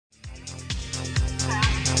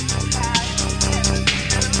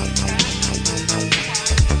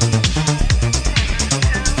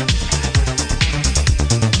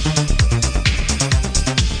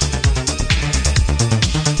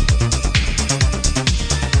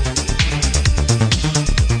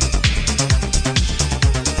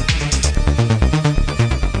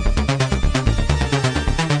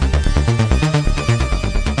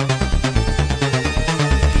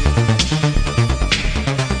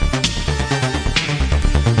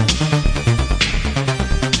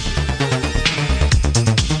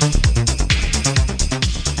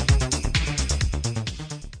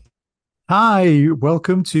Hi,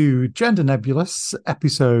 welcome to Gender Nebulous,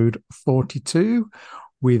 episode 42,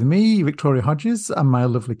 with me, Victoria Hodges, and my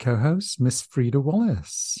lovely co-host, Miss Frida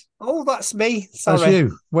Wallace. Oh, that's me. That's Sorry.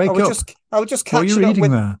 you. Wake up. I was just What are you catching up reading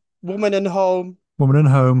with there? Woman and Home. Woman and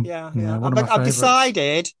Home. Yeah, Yeah, yeah. one of my I've favourites.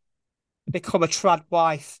 decided to become a trad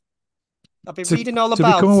wife. I've been To, reading all to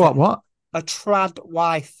become a about it. what? A trad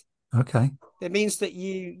wife. Okay. It means that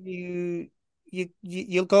you'll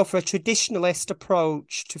go for a traditionalist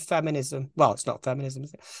approach to feminism. Well, it's not feminism,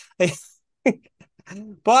 is it?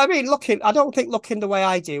 But I mean, I don't think looking the way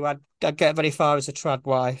I do, I'd get very far as a trad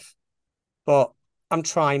wife. But I'm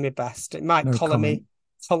trying my best. It might No comment.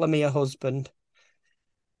 collar me a husband.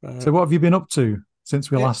 So Right. what have you been up to since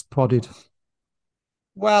we Yeah. last podded?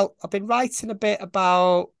 Well, I've been writing a bit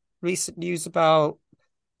about recent news about,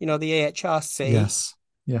 the EHRC. Yes.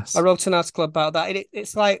 I Yes. wrote an article about that.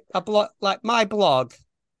 It's like a blog, like my blog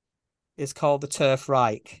is called the Turf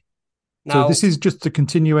Reich. So this Now, is just a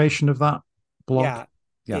continuation of that blog. yeah,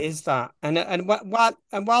 Yeah. it is that. And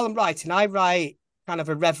while I'm writing, I write kind of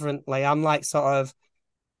irreverently. I'm like sort of,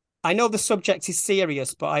 I know the subject is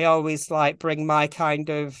serious, but I always like bring my kind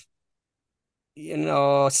of,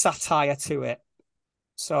 satire to it.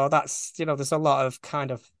 So that's, there's a lot of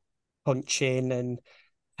kind of punching and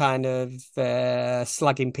kind of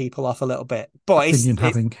slagging people off a little bit. But Opinion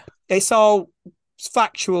having. it's all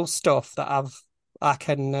factual stuff that I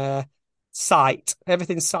can cite.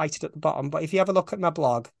 Everything's cited at the bottom. But if you have a look at my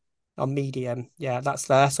blog on Medium, yeah, that's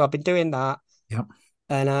there. So I've been doing that. Yep.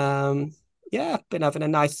 And yeah, been having a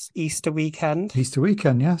nice Easter weekend. Easter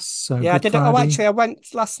weekend, yes. So Yeah, I Good did. Oh, Friday. actually, I went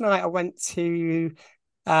last night. I went to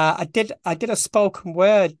I did a spoken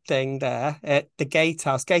word thing there at the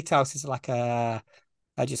Gatehouse. Gatehouse is like I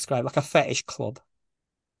describe like a fetish club,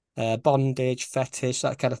 bondage, fetish,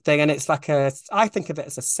 that kind of thing. And it's like I think of it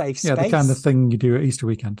as a safe Yeah, the kind of space. thing you do at Easter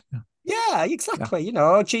weekend. Yeah. Yeah, Yeah. exactly.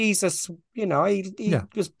 Jesus, he Yeah.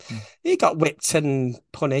 was Yeah. he got whipped and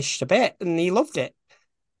punished a bit, and he loved it.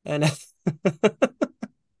 And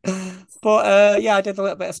but yeah, I did a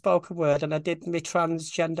little bit of spoken word, and I did my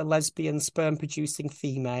transgender lesbian sperm producing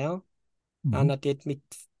female, and Mhm. I did my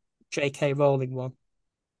J.K. Rowling one.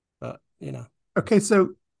 But Okay,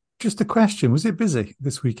 so just a question. Was it busy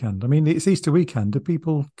this weekend? I mean, it's Easter weekend. Do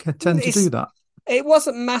people tend to do it's that? it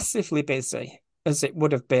wasn't massively busy as it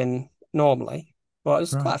would have been normally, but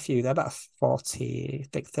there's quite Right. a few there, about 40, I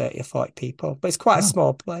think 30 or 40 people. But it's quite a Oh,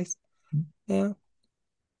 small place. Yeah.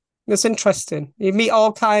 It's interesting. You meet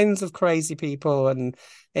all kinds of crazy people and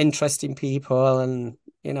interesting people, and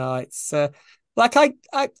it's like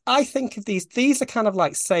I think of these are kind of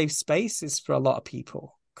like safe spaces for a lot of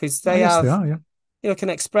people because I they guess they have, are, yeah. can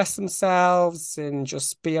express themselves and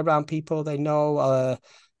just be around people they know are,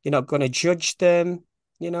 going to judge them,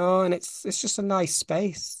 and it's just a nice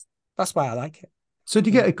space. That's why I like it. So do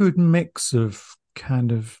you Yeah. get a good mix of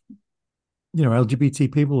kind of, LGBT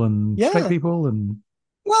people and straight Yeah. people and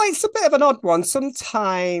Well, it's a bit of an odd one.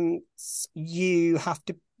 Sometimes you have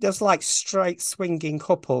to. There's like straight swinging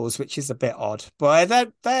couples, which is a bit odd, but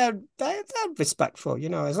they're respectful.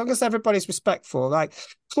 As long as everybody's respectful. Like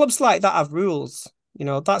clubs like that have rules.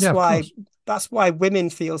 That's yeah, of why course. women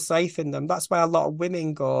feel safe in them. That's why a lot of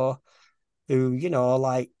women go who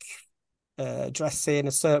like dress in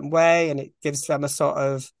a certain way, and it gives them a sort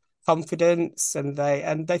of confidence, and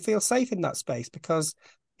they feel safe in that space because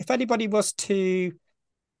if anybody was to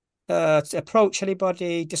approach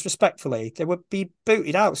anybody disrespectfully, they would be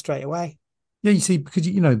booted out straight away. Yeah, you see, because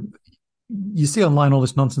you see online all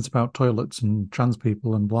this nonsense about toilets and trans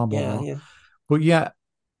people and blah blah Yeah, blah. yeah, But yeah,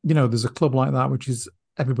 there's a club like that which is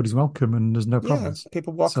everybody's welcome and there's no yeah. problems.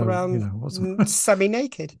 People walk So, around what's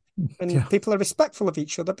semi-naked, and yeah. people are respectful of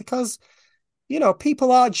each other because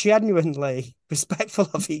people are genuinely respectful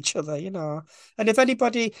of each other. And if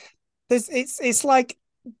anybody, it's like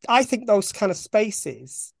I think those kind of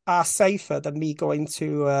spaces are safer than me going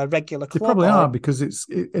to a regular They club probably are or. because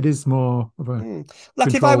it is more of a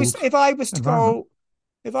Like if I was controlled if I was to environment. go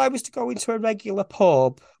if I was to go into a regular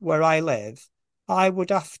pub where I live, I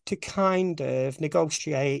would have to kind of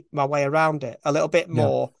negotiate my way around it a little bit Yeah.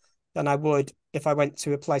 more than I would if I went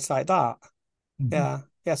to a place like that. Mhm. Yeah.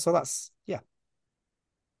 Yeah. So that's, yeah.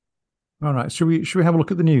 All right. Should we have a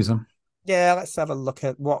look at the news then? Yeah. Let's have a look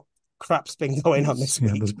at what crap's been going on this Yeah,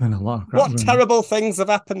 there's week. been a lot of crap What going on. terrible things have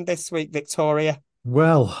happened this week, Victoria?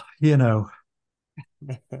 Well,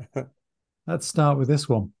 let's start with this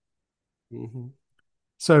one. Mhm.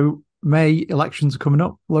 So May elections are coming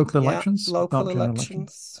up, local Yeah. elections, Local not general election.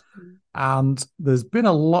 elections. And there's been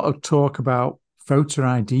a lot of talk about voter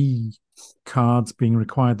ID cards being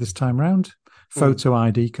required this time round, Mm. photo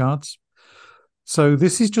ID cards. So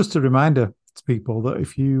this is just a reminder to people that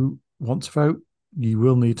if you want to vote, you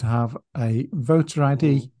will need to have a voter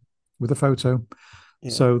ID with a photo.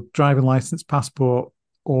 Yeah. So driving license, passport,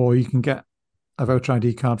 or you can get a voter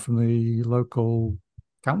ID card from the local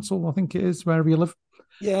council, I think it is, wherever you live.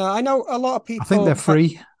 Yeah, I know a lot of I think they're people.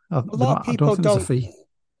 free. A lot of I don't people think there's a fee.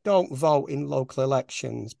 don't vote in local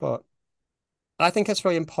elections, but I think it's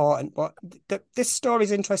very important. But this story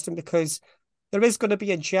is interesting because there is going to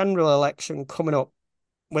be a general election coming up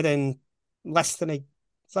within less than a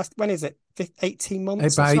when is it? 18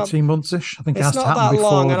 months. About 18 months-ish. I think it It's has to not happen that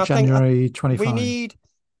long, before and I think January we 25. need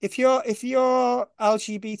if you're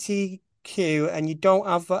LGBTQ and you don't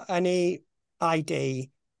have any ID,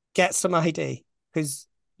 get some ID because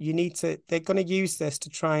you need to. They're going to use this to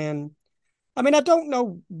try and. I mean, I don't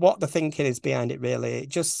know what the thinking is behind it really.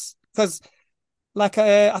 Just because, like,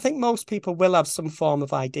 I think most people will have some form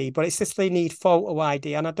of ID, but it's just they need photo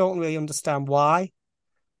ID, and I don't really understand why.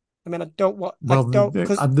 I mean, I Well, don't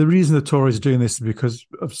because the reason the Tories are doing this is because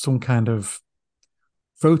of some kind of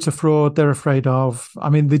voter fraud they're afraid of.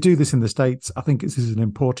 I mean, they do this in the States. I think this is an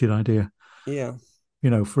imported idea, yeah.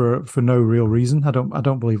 for no real reason. I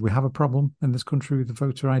don't believe we have a problem in this country with the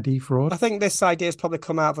voter ID fraud. I think this idea has probably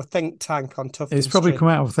come out of a think tank on It's Tufton probably Street. come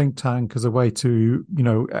out of a think tank as a way to,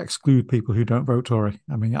 exclude people who don't vote Tory.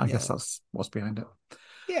 I mean, I guess Yeah. that's what's behind it.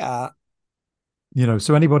 Yeah.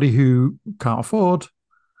 So anybody who can't afford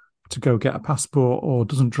to go get a passport or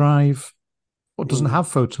doesn't drive or doesn't have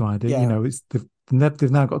photo ID, Yeah.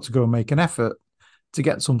 they've now got to go and make an effort to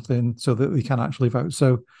get something so that they can actually vote.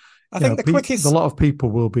 So, I think the a quickest lot of people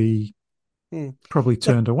will be probably the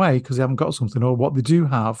turned away because they haven't got something, or what they do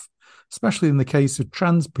have, especially in the case of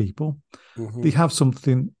trans people, they have some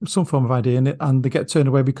form of ID in it, and they get turned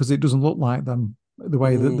away because it doesn't look like them the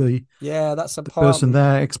way that yeah, that's the person important.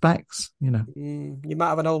 there expects. You might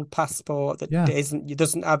have an old passport that Yeah. it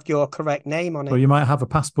doesn't have your correct name on Or it. you might have a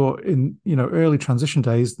passport in early transition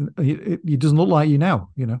days. It doesn't look like you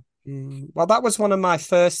now. Well, that was one of my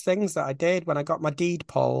first things that I did when I got my deed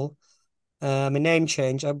poll, my name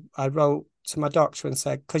change. I wrote to my doctor and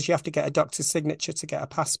said, because you have to get a doctor's signature to get a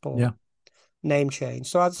passport Yeah. name change.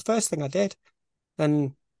 So that's the first thing I did.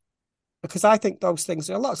 And because I think those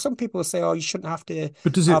things are a lot. Some people say, "Oh, you shouldn't have to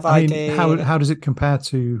But does it? have I mean, ID." how does it compare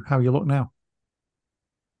to how you look now?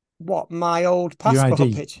 What my old Your passport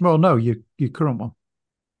ID? picture? Well, no, your current one.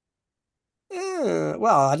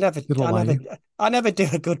 Well, It look like you. I never do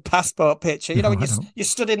a good passport picture. You know, No, when I don't. you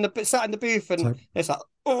stood sat in the booth and So it's like,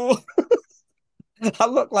 oh, I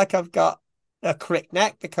look like I've got a crick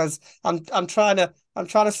neck because I'm trying to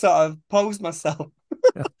sort of pose myself.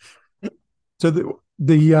 yeah. So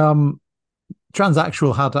the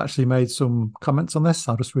transaxual had actually made some comments on this.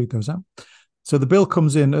 I'll just read those out. So the bill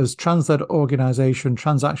comes in as trans-led organisation.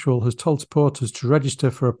 Transaxual has told supporters to register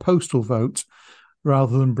for a postal vote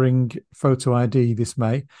rather than bring photo ID this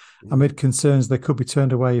May, amid concerns they could be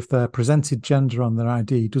turned away if their presented gender on their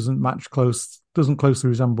ID doesn't closely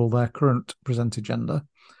resemble their current presented gender.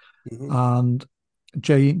 And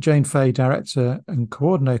Jane Fay, director and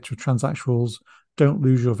coordinator of Transaxual's Don't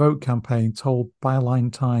Lose Your Vote campaign, told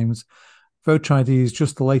Byline Times, voter ID is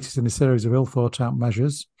just the latest in a series of ill-thought-out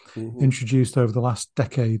measures introduced over the last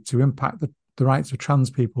decade to impact the rights of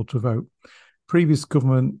trans people to vote. Previous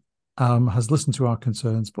government has listened to our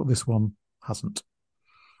concerns, but this one hasn't.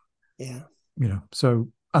 Yeah. So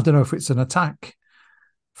I don't know if it's an attack.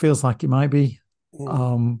 Feels like it might be.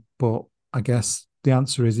 But I guess the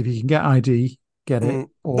answer is if you can get ID, get it,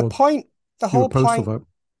 or the do a whole postal point,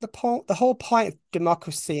 vote. the whole point of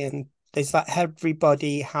democracy and is that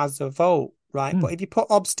everybody has a vote, right? But if you put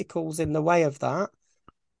obstacles in the way of that,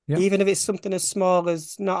 even if it's something as small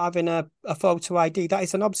as not having a photo ID, that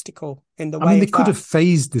is an obstacle in the way They of could that. have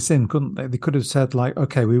phased this in, couldn't they? They could have said, like,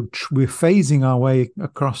 okay, we're phasing our way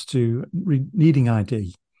across to needing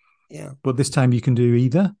ID. Yeah. But this time you can do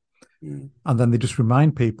either. And then they just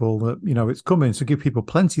remind people that, it's coming. So give people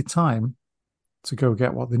plenty of time to go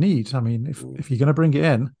get what they need. I mean, if you're going to bring it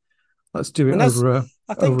in, let's do it over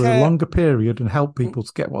a longer period and help people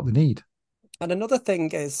to get what they need. And another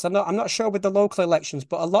thing is, I'm not sure with the local elections,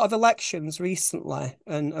 but a lot of elections recently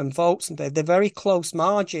and votes and they're very close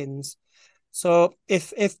margins. So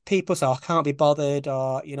if people say, oh, I can't be bothered,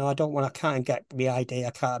 or I can't get the ID,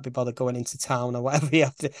 I can't be bothered going into town or whatever you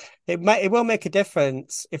have to, it will make a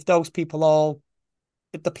difference if those people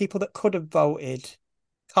if the people that could have voted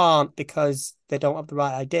can't because they don't have the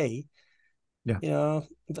right ID. Yeah.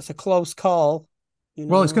 If it's a close call.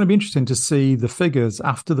 Well, it's going to be interesting to see the figures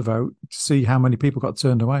after the vote, to see how many people got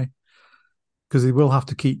turned away, because they will have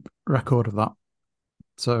to keep record of that.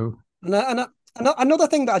 So, and Another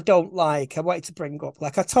thing that I don't like, I wanted to bring up,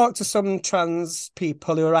 like I talked to some trans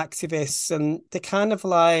people who are activists, and they're kind of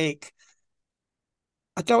like,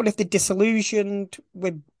 I don't know if they're disillusioned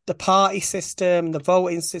with the party system, the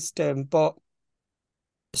voting system, but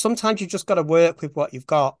sometimes you've just got to work with what you've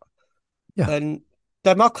got. Yeah, And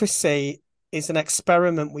democracy is an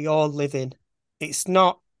experiment we all live in. It's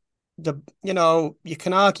not you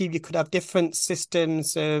can argue you could have different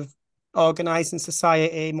systems of organizing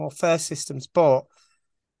society, more fair systems, but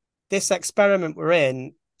this experiment we're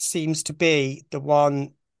in seems to be the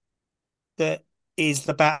one that is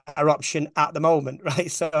the better option at the moment, right?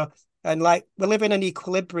 So, and like we live in an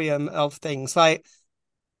equilibrium of things. Like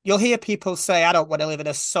you'll hear people say, "I don't want to live in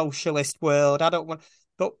a socialist world. I don't want,"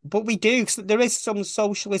 but we do. So there is some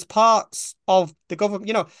socialist parts of the government.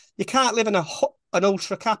 You can't live in an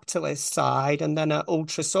ultra capitalist side and then an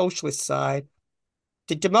ultra socialist side.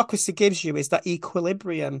 The democracy gives you is that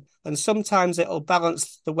equilibrium, and sometimes it'll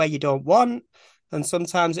balance the way you don't want, and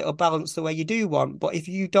sometimes it'll balance the way you do want. But if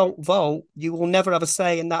you don't vote, you will never have a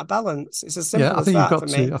say in that balance. It's as yeah. simple I as think you've that got for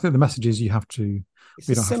to. me. I think the message is you have to. It's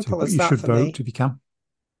You as don't have to, simple but as you that should for vote me. if you can.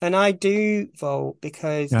 And I do vote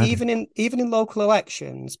because Yeah, I do. even in local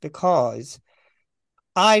elections, because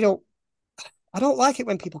I don't I don't like it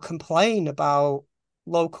when people complain about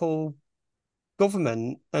local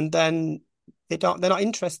government and then they're not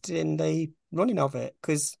interested in the running of it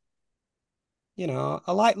because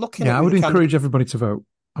I like looking Yeah, at I who would the candidate encourage everybody to vote.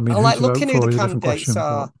 I mean, I who like to vote looking who the for is a different candidates question,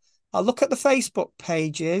 but are. I look at the Facebook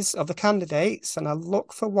pages of the candidates and I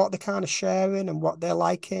look for what they're kind of sharing and what they're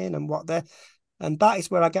liking and that is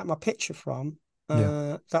where I get my picture from.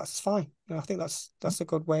 yeah, That's fine. I think that's a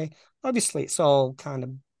good way. Obviously, it's all kind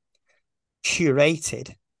of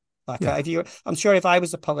curated. Like yeah. if you, I'm sure if I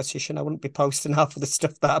was a politician, I wouldn't be posting half of the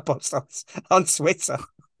stuff that I post on Twitter.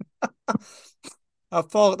 I'd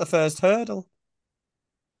fall at the first hurdle.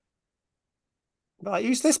 Like,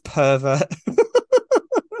 use this pervert.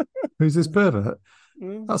 Who's this pervert?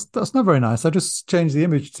 Mm. That's not very nice. I just changed the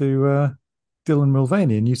image to Dylan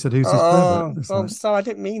Mulvaney, and you said, "Who's this pervert?" Oh, It's oh, like, sorry, I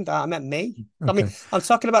didn't mean that. I meant me. I mean, okay, I'm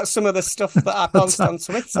talking about some of the stuff that I that's, post on that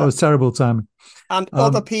Twitter, was terrible timing. and Um,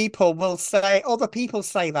 other people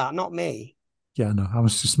say that, not me. yeah, no, I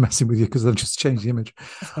was just messing with you because I've just changed the image.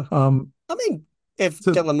 Um, I mean, if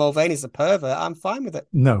so Dylan Mulvaney's a pervert, I'm fine with it,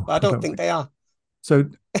 no, but I I don't don't think think they are. so.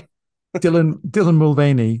 Dylan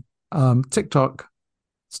Mulvaney, TikTok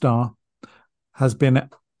star, has been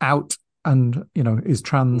out and is Mm,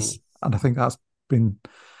 trans, and I think that's been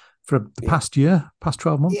for the yeah. past year, past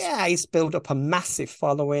 12 months. Yeah, he's built up a massive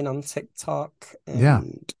following on TikTok, Yeah.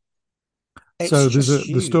 and it's So just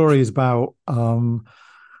the story huge. is about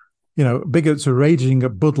bigots are raging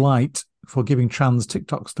at Bud Light for giving trans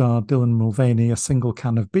TikTok star Dylan Mulvaney a single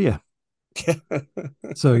can of beer.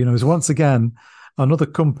 So, it's once again another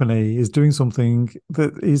company is doing something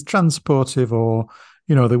that is trans supportive, or,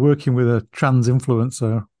 they're working with a trans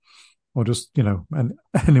influencer, or just, an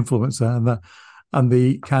influencer, and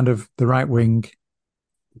the kind of the right wing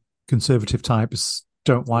conservative types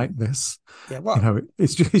don't like this. Yeah, what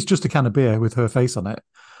It's just a can of beer with her face on it.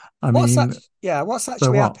 I what's mean, that? Yeah, what's so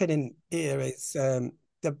actually what? happening here is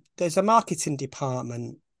there's a marketing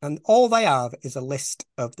department, and all they have is a list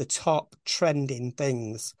of the top trending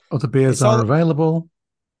things, Other and beers are available.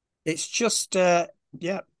 it's just yeah,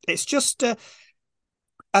 it's just a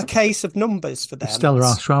case of numbers for If them. Stella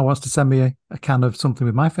Artois wants to send me a can of something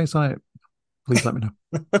with my face on it, please let me know.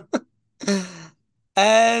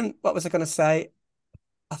 What was I going to say?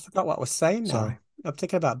 I forgot what I was saying Sorry. now. I'm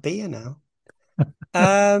thinking about beer now.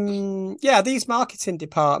 Yeah, these marketing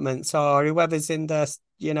departments or whoever's in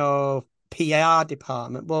the, PR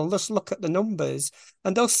department, well, just look at the numbers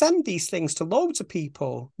and they'll send these things to loads of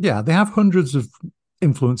people. Yeah, they have hundreds of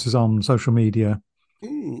influencers on social media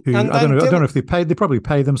who And I don't then know. I don't know if they pay. They probably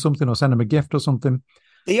pay them something or send them a gift or something,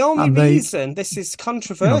 the only and they, reason this is product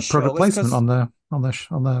controversial is placement because on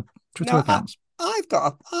their Twitter now accounts. I've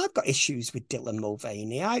got issues with Dylan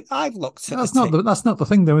Mulvaney. I've looked at the That's not the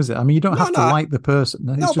thing though, is it? I mean, you don't no have to no like the person.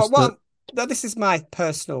 It's no, but just that, this is my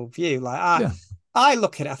personal view. Like yeah, I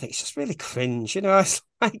look at it, I think it's just really cringe. It's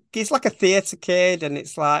like he's like a theatre kid, and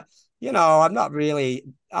it's like,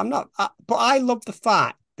 I'm not. But I love the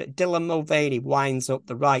fact that Dylan Mulvaney winds up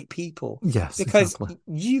the right people yes, because exactly.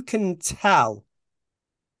 you can tell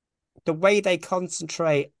the way they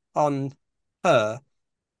concentrate on her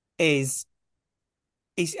is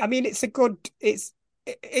I mean, it's a good.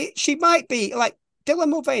 She might be like Dylan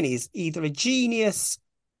Mulvaney is either a genius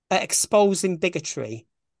at exposing bigotry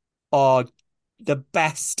or the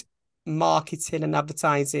best marketing and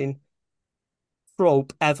advertising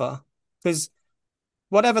trope ever. Because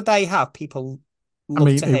whatever they have, people I love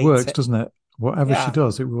mean, to it hate works, it. doesn't it? Whatever she Yeah,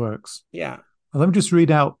 does, it works. yeah. Let me just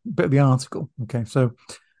read out a bit of the article. Okay, so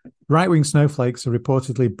right-wing snowflakes are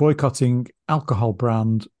reportedly boycotting alcohol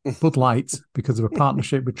brand Bud Light because of a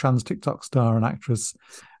partnership with trans TikTok star and actress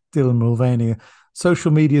Dylan Mulvaney.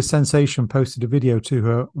 Social media sensation posted a video to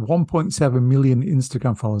her 1.7 million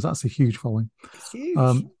Instagram followers. That's a huge following. It's huge.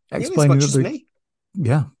 Nearly as Explaining much that as me.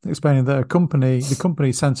 explaining that the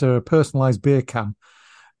company sent her a personalized beer can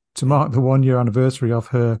to mark the 1 year anniversary of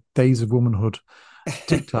her Days of Womanhood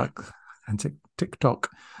TikTok and TikTok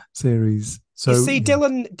series. You So see, yeah,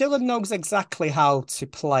 Dylan knows exactly how to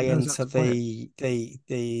play knows how into to play it.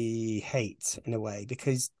 the hate in a way,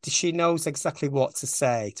 because she knows exactly what to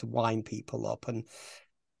say to wind people up, and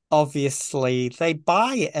obviously they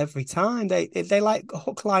buy it every time. They like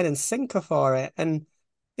hook, line, and sinker for it, and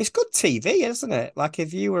it's good TV, isn't it? Like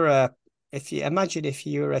if you imagine if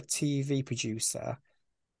you were a TV producer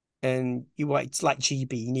and you want like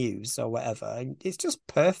GB News or whatever, it's just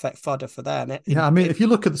perfect fodder for them. Yeah, I mean, if you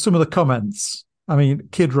look at some of the comments, I mean,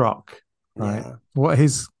 Kid Rock, right? Yeah, What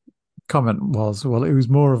his comment was, well, it was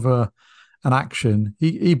more of an action.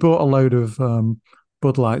 He bought a load of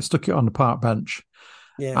Bud Light, stuck it on the park bench,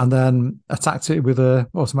 yeah. and then attacked it with a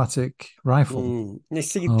automatic rifle. You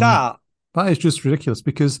see Um, that? that is just ridiculous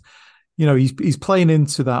because he's playing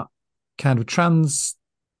into that kind of trans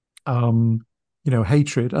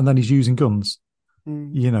hatred, and then he's using guns.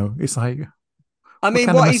 Mm. It's like, I what mean,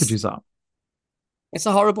 kind of what message is is that? it's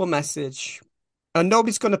a horrible message. And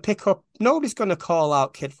nobody's going to nobody's going to call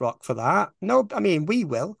out Kid Rock for that. No, I mean, we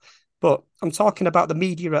will, but I'm talking about the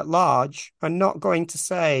media at large and not going to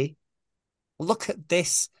say, look at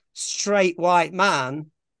this straight white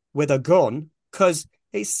man with a gun, because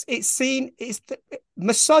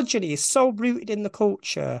misogyny is so rooted in the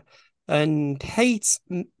culture, and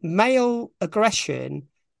male aggression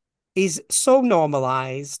is so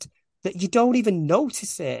normalized that you don't even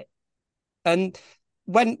notice it. And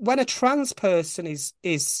when a trans person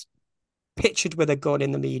is pictured with a gun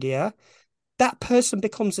in the media, that person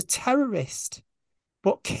becomes a terrorist.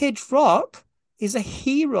 But Kid Rock is a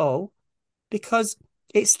hero because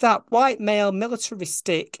it's that white male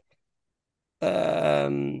militaristic,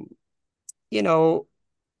 um, you know,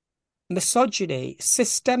 misogyny,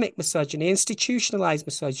 systemic misogyny, institutionalized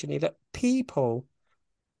misogyny that people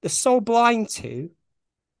are so blind to.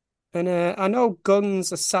 And I know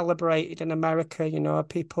guns are celebrated in America.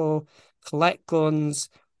 People collect guns,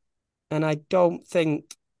 and I don't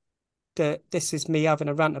think that this is me having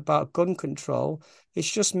a rant about gun control. It's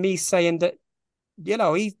just me saying that,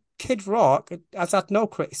 Kid Rock has had no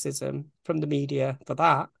criticism from the media for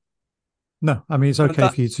that. No, I mean, it's And okay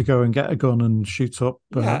that, for you to go and get a gun and shoot up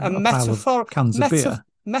yeah, a and pile of cans of beer.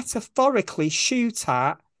 metaphorically shoot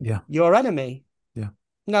at Yeah, your enemy. yeah.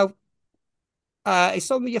 Now,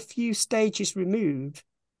 it's only a few stages removed.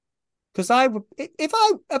 Because I would, if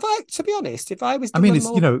I, to be honest, if I was I mean, Dylan it's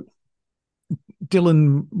Mulvaney,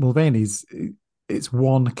 Dylan Mulvaney's. It's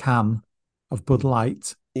one can of Bud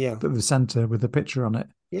Light yeah, that the centre with a picture on it,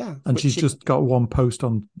 yeah, and she's just got one post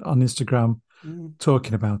on Instagram mm.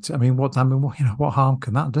 talking about it. I mean, what harm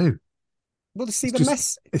can that do? Well, to see It's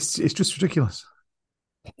just it's just ridiculous.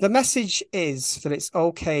 the message is that it's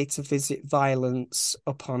okay to visit violence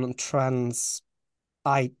upon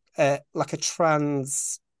like a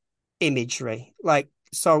trans imagery, like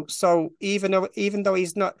so even though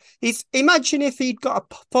he's imagine if he'd got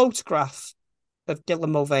a photograph of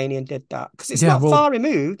Dylan Mulvaney and did that, because it's Yeah, not well, far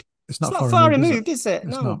removed. it's It's not not far far removed, is it? removed, is it?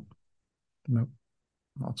 It's not. No, No,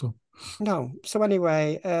 not at all. no. So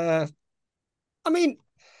anyway, I mean,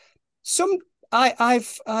 some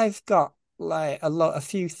I've got like a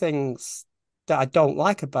few things that I don't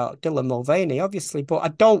like about Dylan Mulvaney, obviously, but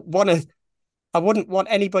I wouldn't want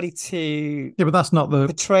anybody to Yeah, but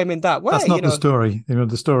portray him in that that's way, not the story.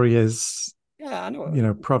 The story is Yeah, I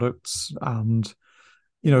know. products, and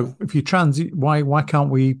Yeah, if you're trans, why can't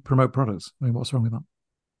we promote products? I mean, what's wrong with that?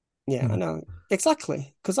 yeah, You I know. know.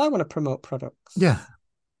 Exactly. Because I want to promote Yeah. products.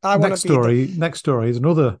 I want to be the Next story is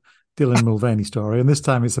another Dylan Mulvaney story, and this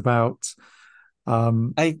time it's about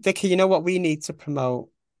Hey Vicky, you know what we need to promote?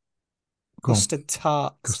 go on, Custard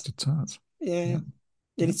tarts. custard tarts. Yeah. Yeah, You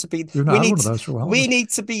yeah. need to be We've not had one of those for a while, have we we? need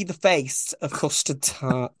to be the face of custard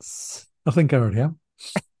tarts. I think I already am.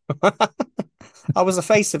 I was the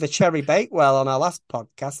face of a cherry bakewell on our last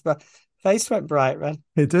podcast, but face went bright red.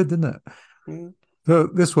 It did, didn't it? Mm. So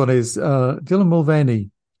this one is Dylan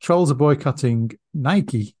Mulvaney. Trolls are boycotting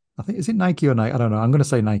Nike. I think, is it Nike or Nike? I don't know. I'm going to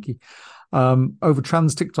say Nike. Over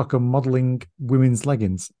trans TikToker modeling women's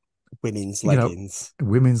leggings. Women's You know, leggings.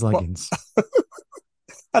 women's What leggings.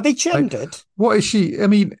 Are they Like, gendered? what is she? I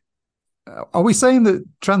mean, are we saying that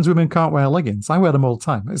trans women can't wear leggings? I wear them all the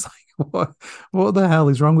time. It's like, what the hell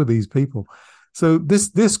is wrong with these people? So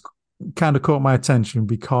this kind of caught my attention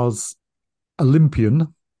because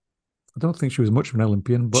Olympian. I don't think she was much of an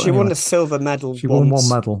Olympian, but She won anyway, a silver medal she won one once.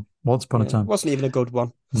 medal once upon a Yeah, time. wasn't even a good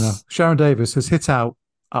one. No, Sharon Davis has hit out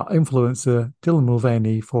at influencer Dylan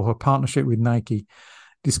Mulvaney for her partnership with Nike,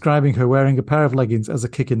 describing her wearing a pair of leggings as a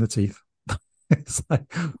kick in the teeth. It's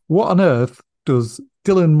like, what on earth does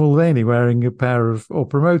Dylan Mulvaney wearing a pair of or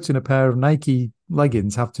promoting a pair of Nike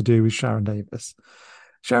leggings have to do with Sharon Davis?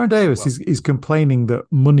 Sharon Davis Well, is complaining that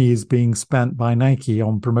money is being spent by Nike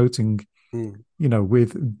on promoting, mm.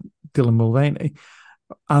 with Dylan Mulvaney,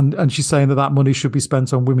 and she's saying that that money should be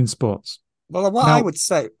spent on women's sports. Well, Now, what I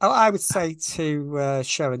would say to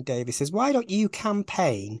Sharon Davis is, why don't you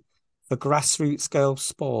campaign for grassroots girl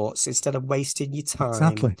sports instead of wasting your time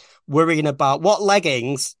exactly, worrying about what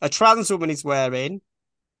leggings a trans woman is wearing?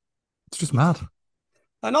 it's just You, mad.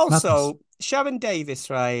 and It's madness. also, Sharon Davis,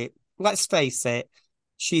 right? Let's face it,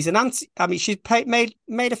 she's an anti. I mean,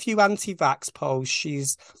 made a few anti-vax posts.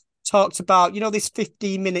 She's talked about, this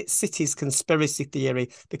 15-minute cities conspiracy theory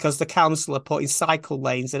because the council are putting cycle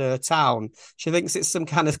lanes in her town. She thinks it's some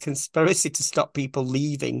kind of conspiracy to stop people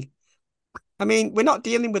leaving. I mean, we're not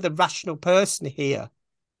dealing with a rational person here.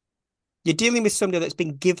 You're dealing with somebody that's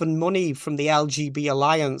been given money from the LGB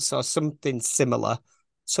Alliance or something similar,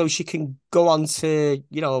 so she can go on to,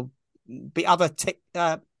 have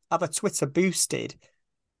a Twitter boosted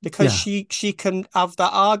because Yeah, she can have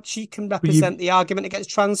that she can but you represent the argument against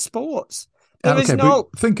trans sports. There is okay, but no,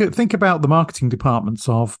 think about the marketing departments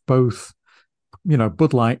of both,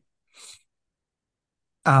 Bud Light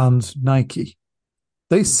and Nike.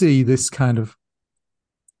 They see this kind of,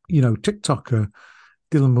 TikToker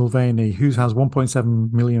Dylan Mulvaney, who has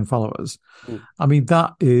 1.7 million followers. I mean,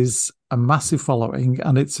 that is a massive following,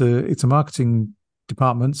 and it's a marketing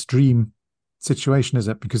department's dream situation, is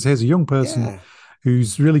it? Because here's a young person yeah.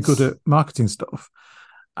 who's really good at marketing stuff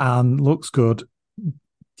and looks good.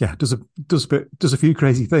 Yeah, does a few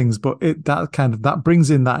crazy things, but that brings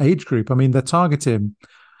in that age group. I mean, they're targeting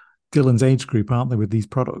Dylan's age group, aren't they, with these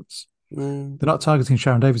products? Mm. They're not targeting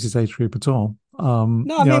Sharon Davis's age group at all. No, I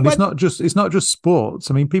mean And when it's not just sports.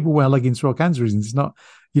 I mean, people wear leggings for all kinds of reasons. It's not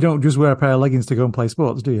You don't just wear a pair of leggings to go and play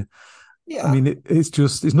sports, do you? I yeah. mean,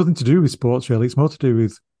 it's nothing to do with sports really. It's more to do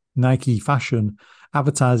with Nike fashion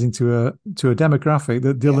advertising to a demographic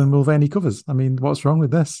that Yeah. Dylan Mulvaney covers. I mean, what's wrong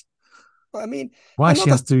with this? But I mean, Why she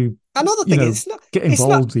another has to, another thing is get it's not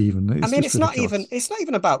involved even? I It's mean, just ridiculous. it's not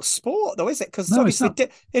even about sport though, is it? Because No, it's obviously,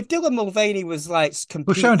 not. If Dylan Mulvaney was like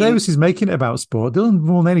Well, Sharon competing Davis is making it about sport. Dylan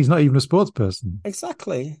Mulvaney's not even a sports person.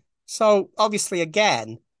 exactly, so obviously,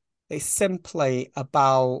 again, it's simply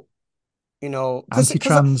about because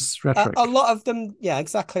Anti-trans a rhetoric. lot of them, yeah,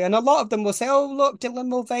 exactly, and a lot of them will say, "Oh, look, Dylan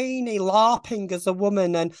Mulvaney larping as a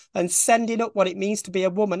woman and sending up what it means to be a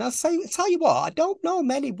woman." Tell you what, I don't know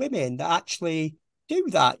many women that actually do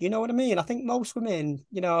that. You know what I mean? I think most women,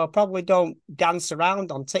 probably don't dance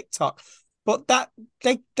around on TikTok, but that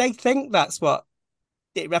they think that's what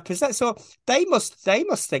it represents. So they must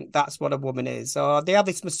think that's what a woman is, or they have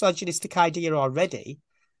this misogynistic idea already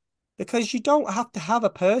because you don't have to have a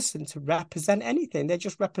person to represent anything. They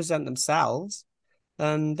just represent themselves.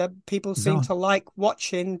 And people seem Exactly. to like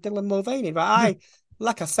watching Dylan Mulvaney. But Yeah.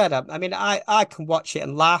 like I said, I mean, I can watch it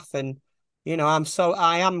and laugh. And,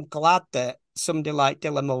 I am glad that somebody like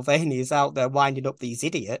Dylan Mulvaney is out there winding up these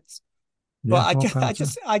idiots. But Yeah. More power to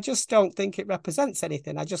her. I just don't think it represents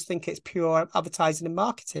anything. I just think it's pure advertising and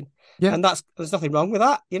marketing. Yeah. And there's nothing wrong with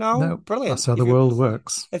that, No, brilliant. that's how the world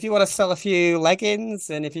works. If you want to sell a few leggings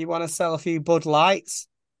and if you want to sell a few Bud Lights,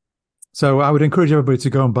 So I would encourage everybody to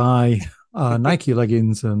go and buy Nike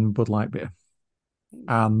leggings and Bud Light beer.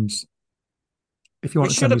 And if you we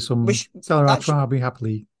want to send should me have some Stella actually Artois, I'll be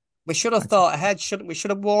happily we should have accept. thought ahead, shouldn't we? Should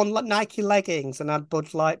have worn Nike leggings and had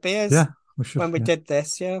Bud Light beers Yeah, we should. when we Yeah. did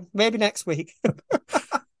this. Yeah, maybe next week.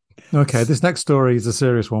 Okay, this next story is a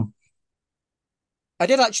serious one. I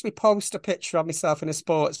did actually post a picture of myself in a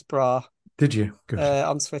sports bra Did you? Good.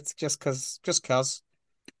 on Twitter just cause.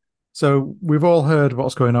 So we've all heard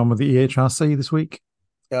what's going on with the EHRC this week.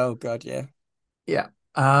 Oh God, yeah. Yeah.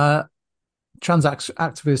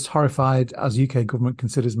 Activists horrified as UK government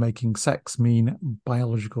considers making sex mean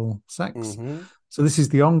biological sex. Mm-hmm. So this is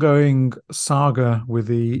the ongoing saga with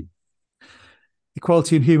the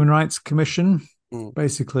Equality and Human Rights Commission, Mm.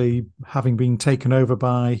 basically having been taken over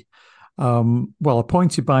by,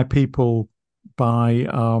 appointed by people by,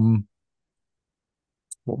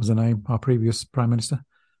 what was the name? Our previous Prime Minister.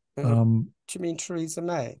 Do you mean Theresa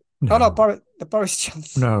May? Oh no, No, Boris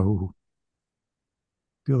Johnson. no,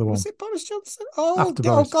 the other Was one it Boris Johnson? after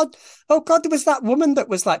Boris. Oh God, there was that woman that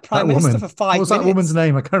was like That Prime Minister for woman. What five was that woman's minutes.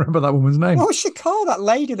 name? I can't remember that woman's What name. was she called? That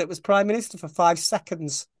lady that was Prime Minister for 5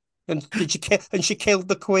 seconds, and did she kill? And she killed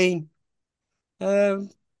the Queen. Um,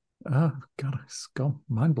 Oh God, it's gone.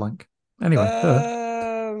 Mind blank. Anyway,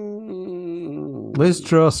 her. Liz um,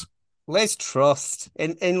 Truss. Liz Trust.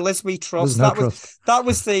 In Liz We There's Trust. no trust. That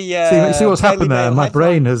was the See what's Daily happened there. Mail My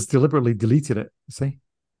brain headline. has deliberately deleted it. See,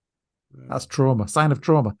 that's trauma. Sign of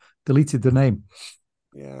trauma. Deleted the name.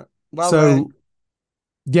 Yeah. Well, So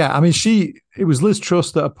yeah, I mean, it was Liz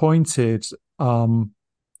Truss that appointed um,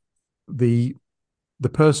 the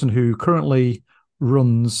person who currently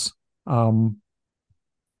runs the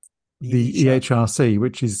EHR. EHRC,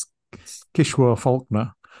 which is Kishore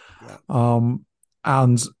Faulkner. Yeah.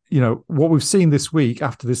 And what we've seen this week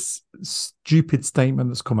after this stupid statement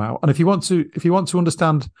that's come out, and if you want to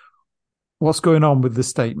understand what's going on with the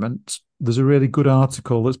statement, there's a really good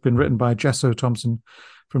article that's been written by Jess Thompson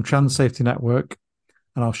from Trans Safety Network,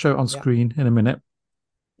 and I'll show it on screen in a minute.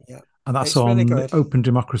 Yeah, and that's it's on really the good. Open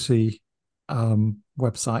Democracy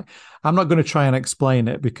website. I'm not going to try and explain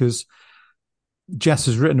it because Jess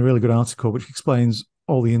has written a really good article which explains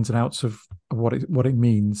all the ins and outs of what it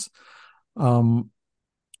means.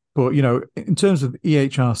 But in terms of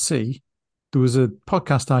EHRC, there was a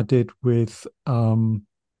podcast I did with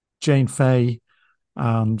Jane Fay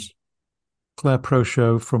and Claire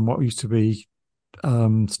Proshow from what used to be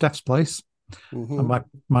Steph's Place. Mm-hmm. And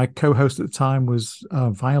my co-host at the time was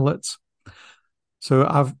Violet. So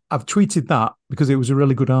I've tweeted that because it was a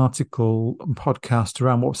really good article and podcast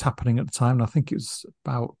around what was happening at the time. And I think it was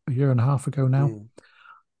about a year and a half ago now,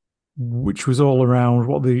 which was all around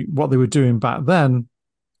what they were doing back then.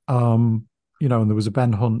 And there was a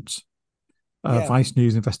Ben Hunt Vice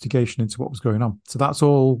News investigation into what was going on. So that's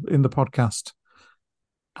all in the podcast,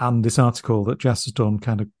 and this article that Jess has done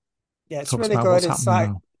kind of it's talks really about good. what's It's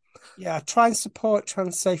happening like, now. yeah, try and support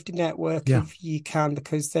Trans Safety Network Yeah. if you can,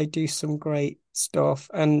 because they do some great stuff.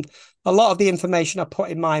 And a lot of the information I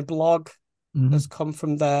put in my blog has come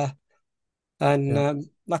from there. And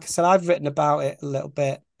like I said, I've written about it a little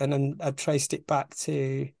bit, and then I've traced it back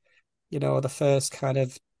to, the first kind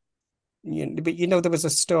of, but there was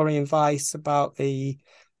a story in Vice about the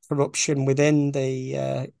corruption within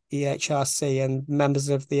the EHRC and members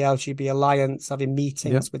of the LGB Alliance having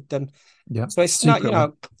meetings with them. Yeah. So it's secretly.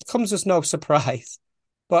 not, it comes as no surprise.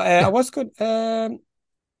 But I was good. It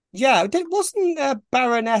wasn't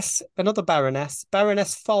another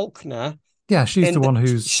Baroness Faulkner. Yeah, she's the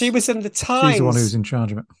one She was in the Times. She's the one who's in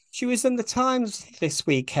charge of it. She was in the Times this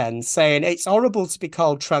weekend saying it's horrible to be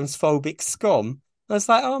called transphobic scum. I was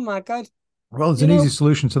like, oh my God. Well, there's an easy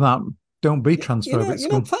solution to that. Don't be transphobic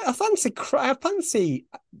scum. I fancy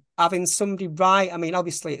having somebody write. I mean,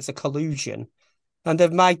 obviously it's a collusion, and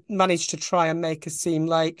they've managed to try and make her seem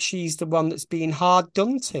like she's the one that's being hard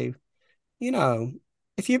done to.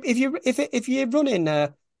 If you're running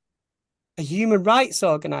a human rights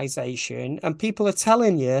organization and people are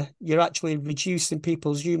telling you're actually reducing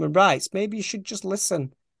people's human rights, maybe you should just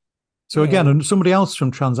listen. So again, and somebody else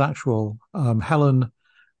from Transactual, Helen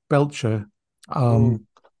Belcher,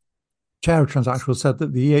 chair of Transactual, said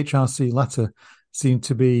that the EHRC letter seemed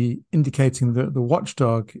to be indicating that the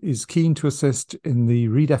watchdog is keen to assist in the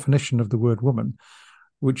redefinition of the word woman,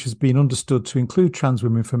 which has been understood to include trans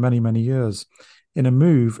women for many, many years, in a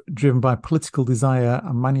move driven by political desire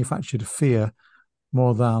and manufactured fear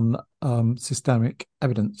more than systemic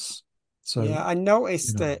evidence. So yeah, I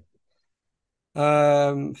noticed that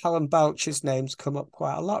Helen Belcher's name's come up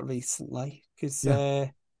quite a lot recently because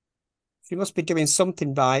she must be doing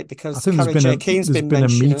something right, because I think there's been a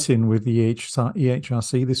meeting with the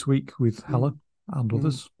EHRC this week with Helen and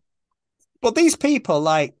others. But these people,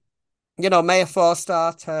 like, Mayor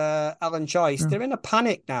Forster, Alan Joyce, they're in a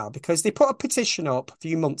panic now because they put a petition up a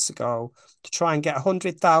few months ago to try and get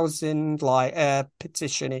 100,000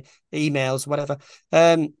 petition emails, whatever.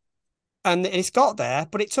 And it's got there,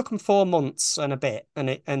 but it took them 4 months and a bit,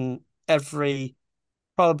 and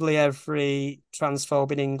probably every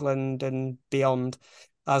transphobe in England and beyond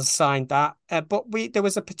has signed that. But there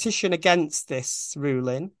was a petition against this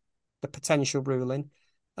ruling, the potential ruling,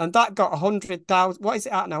 and that got 100,000. What is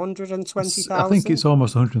it at now? 120,000. I think it's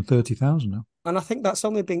almost 130,000 now. And I think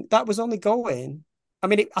that was only going. I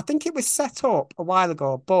mean, I think it was set up a while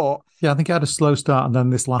ago, but yeah, I think it had a slow start, and then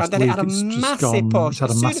this last week it's just gone. Push. It's had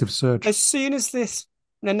a massive surge. As soon as this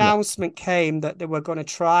announcement came that they were going to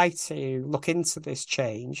try to look into this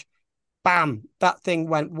change, bam, that thing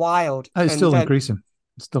went wild. It's still increasing.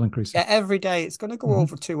 It's still increasing. Yeah, every day it's going to go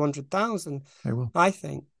over 200,000. It will. I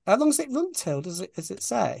think. How long does it run till? Does it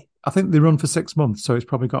say? I think they run for 6 months, so it's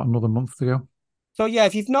probably got another month to go. So yeah,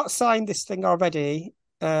 if you've not signed this thing already,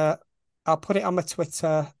 I'll put it on my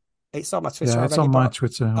Twitter. It's on my Twitter Yeah, it's on already, my but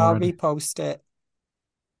Twitter I'll already. repost it.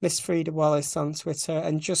 Miss Frida Wallace on Twitter,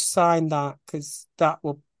 and just sign that, because that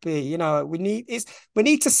will be, we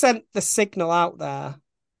need to send the signal out there.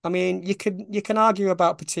 I mean, you can argue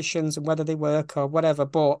about petitions and whether they work or whatever,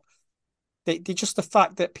 but they just the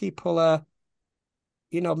fact that people are,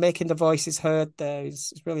 making the voices heard there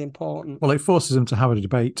is really important. Well, it forces them to have a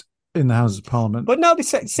debate in the Houses of Parliament, But no, they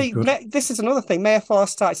say, which is see, good. this is another thing. Mayor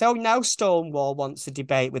Forsyth says, "Oh, now Stonewall wants a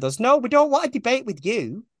debate with us." No, we don't want a debate with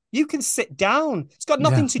you. You can sit down. It's got Yeah,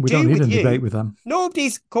 nothing to we don't do need with a debate you. with them.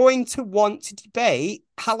 Nobody's going to want to debate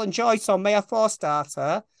Helen Joyce or Mayor Forsyth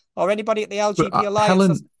or anybody at the But LGB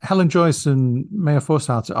Alliance. Helen Joyce and Mayor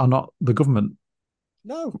Forsyth are not the government.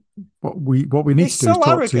 No, What we they're need to do is so talk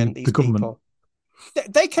to arrogant, the these government. people.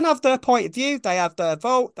 They can have their point of view, they have their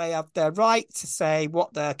vote, they have their right to say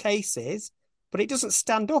what their case is, but it doesn't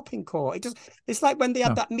stand up in court. It does. It's like when they had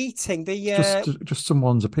No, that meeting. it's just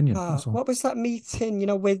someone's opinion. That's all. What was that meeting?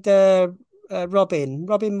 With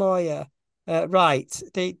Robin Moyer. Right.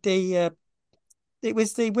 It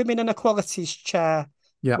was the Women and Equalities chair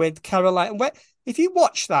Yeah, with Caroline. If you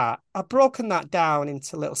watch that, I've broken that down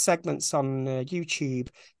into little segments on YouTube,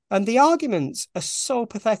 and the arguments are so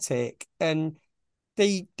pathetic. And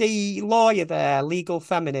the lawyer there, legal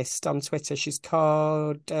feminist on Twitter, she's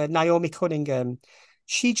called Naomi Cunningham.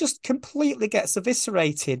 She just completely gets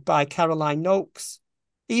eviscerated by Caroline Noakes,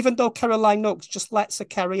 even though Caroline Noakes just lets her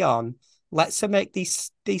carry on, lets her make these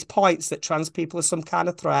points that trans people are some kind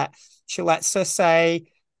of threat. She lets her say,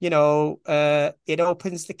 it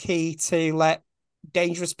opens the key to let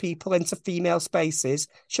dangerous people into female spaces.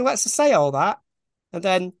 She lets her say all that, and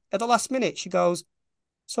then at the last minute she goes,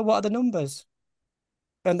 "So what are the numbers?"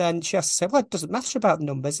 And then she has to say, "Well, it doesn't matter about the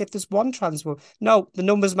numbers. If there's one trans woman," no, the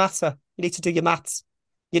numbers matter. You need to do your maths.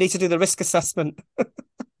 You need to do the risk assessment.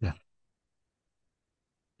 yeah.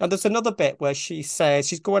 And there's another bit where she says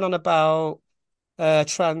she's going on about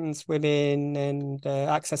trans women and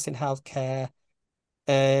accessing healthcare.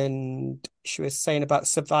 And she was saying about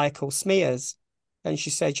cervical smears. And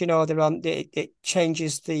she said, they're on, it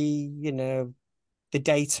changes the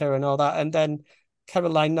data and all that. And then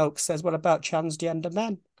Caroline Noakes says, "What about transgender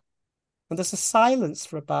men?" And there's a silence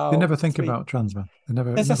for They about never think three. about trans men. It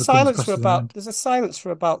There's a never comes silence across for to their about mind. there's a silence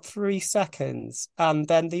for about 3 seconds, and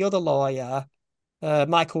then the other lawyer,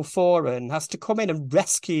 Michael Foran, has to come in and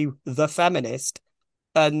rescue the feminist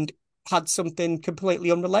and had something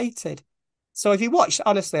completely unrelated. So if you watch,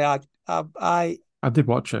 honestly, I did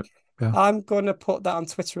watch it. Yeah, I'm going to put that on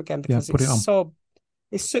Twitter again, yeah. because Put it on.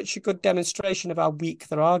 it's such a good demonstration of how weak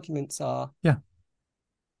their arguments are. Yeah,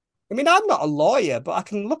 I mean, I'm not a lawyer, but I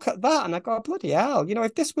can look at that and I go, bloody hell,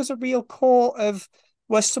 if this was a real court of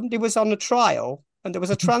where somebody was on a trial and there was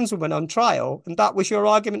a trans woman on trial and that was your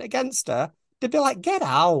argument against her, they'd be like, get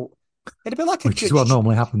out. It'd be like a which is what judge.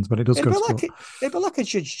 normally happens when it does It'd go be to like court. it'd be like a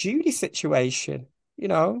Judge Judy situation, you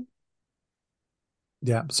know.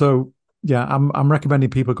 Yeah. So yeah, I'm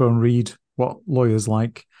recommending people go and read what lawyers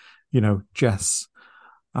like, Jess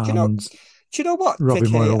Do you know? and Do you know what, Robbie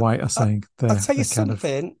Vicky? Moira White are I, saying. I'll They're tell you they're kind of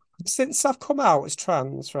something. Since I've come out as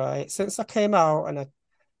trans, right? Since I came out and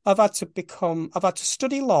I've had to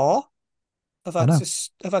study law. I know.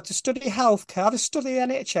 I've had to study healthcare. I've had to study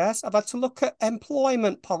NHS. I've had to look at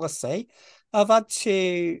employment policy. I've had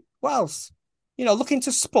to, what else? Look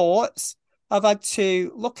into sports. I've had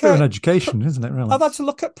to look Bit of an at education, isn't it, really? I've had to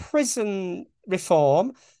look at prison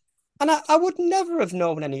reform. And I would never have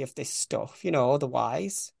known any of this stuff,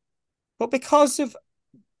 otherwise. But because of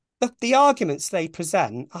the arguments they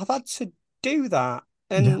present, I've had to do that.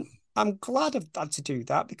 Yeah. And I'm glad I've had to do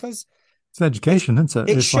that, because It's an It education, isn't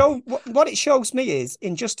it? it It's like, show what it shows me is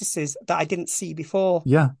injustices that I didn't see before.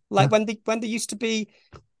 yeah, Like yeah. when there used to be,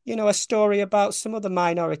 a story about some other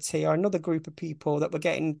minority or another group of people that were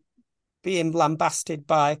being lambasted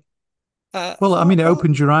by. I Well, I thought, mean, it well,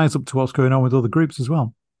 opens your eyes up to what's going on with other groups as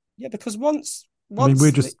well. yeah, because once I mean,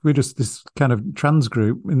 we're once the, just we're just this kind of trans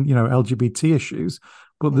group and LGBT issues,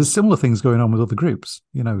 but there's mm, similar things going on with other groups.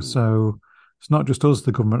 mm. So it's not just us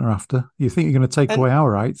the government are after. You think you're going to take and away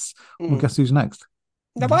our rights? Well, mm. guess who's next?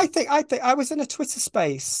 Now I think I was in a Twitter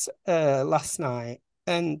space last night,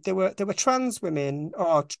 and there were trans women,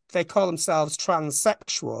 or they call themselves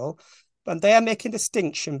transsexual, and they are making a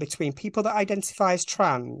distinction between people that identify as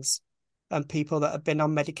trans and people that have been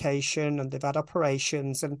on medication and they've had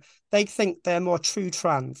operations, and they think they're more true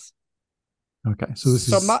trans. Okay, so this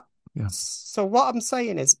So is my yeah, so what I'm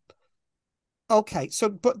saying is, Okay, so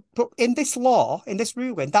but in this law, in this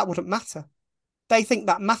ruling, that wouldn't matter. They think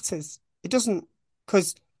that matters. It doesn't,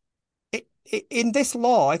 because in this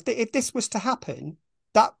law, if this was to happen,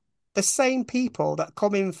 that the same people that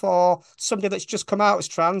come in for somebody that's just come out as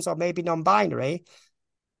trans or maybe non-binary,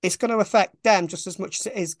 it's going to affect them just as much as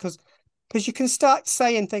it is, because you can start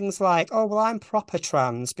saying things like, "Oh, well, I'm proper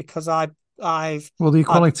trans because I've Well, the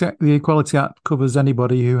Equality Act covers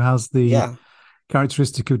anybody who has the yeah."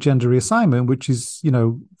 characteristic of gender reassignment, which is,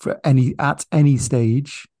 for any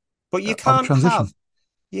stage But of transition.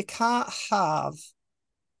 you can't have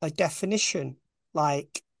a definition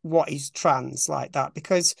like what is trans like that,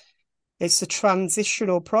 because it's a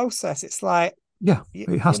transitional process. It's like Yeah, you,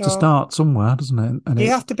 it you has to know start somewhere, doesn't it? And you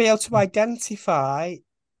have to be able to identify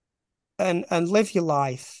and live your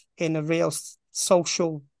life in a real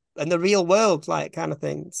social and the real world, like, kind of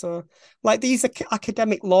thing. So, like, these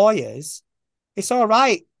academic lawyers, it's all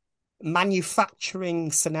right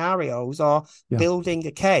manufacturing scenarios or yeah, building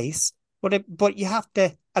a case, but you have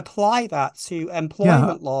to apply that to yeah.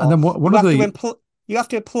 employment And law. then one of the You have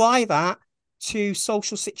to apply that to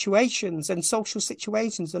social situations, and social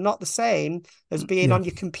situations are not the same as being yeah. on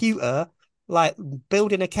your computer, like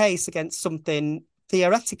building a case against something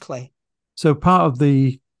theoretically. So part of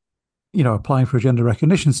the applying for a gender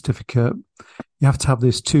recognition certificate, you have to have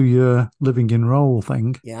this 2-year living in role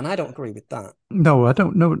thing. Yeah, and I don't agree with that. No, I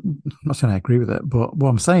don't know. I'm not saying I agree with it, but what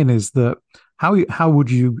I'm saying is that how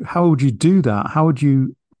would you do that? How would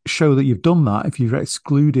you show that you've done that if you're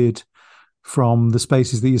excluded from the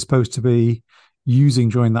spaces that you're supposed to be using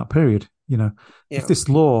during that period? If Yeah. this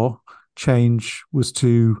law change was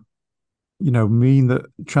to mean that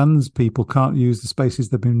trans people can't use the spaces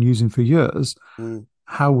they've been using for years, Mm.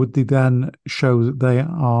 how would they then show that they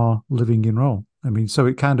are living in role? I mean, so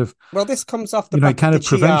it kind of, Well, this comes off the it back of kind the of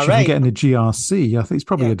prevents you from GRA. getting a GRC. I think it's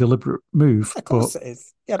probably Yeah, a deliberate move, of but course it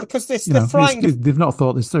is. Yeah, because they're frightened of they've not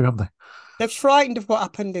thought this through, have they? they're frightened of what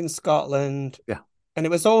happened in Scotland, Yeah, and it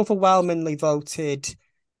was overwhelmingly voted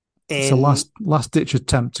it's a in. last ditch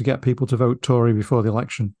attempt to get people to vote Tory before the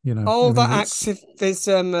election. I All mean, that it's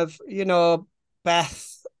activism of,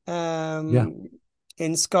 Beth, yeah,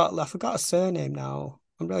 in Scotland. I forgot her surname now.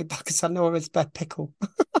 I'm really bad because I know her as Beth Pickle.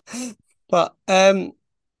 But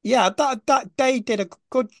yeah, that they did a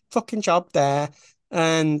good fucking job there.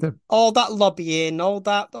 And they're- all that lobbying, all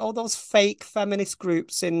those fake feminist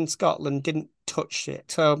groups in Scotland didn't touch it.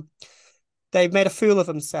 So they made a fool of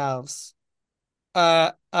themselves.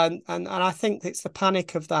 And I think it's the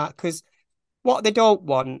panic of that, because what they don't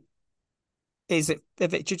want is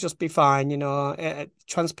if it should just be fine,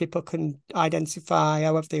 trans people can identify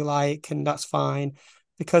however they like, and that's fine.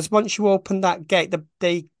 Because once you open that gate,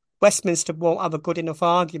 the Westminster won't have a good enough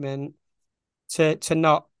argument to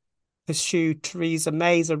not pursue Theresa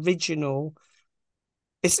May's original.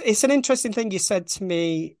 It's an interesting thing you said to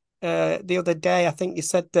me the other day. I think you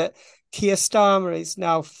said that Keir Starmer is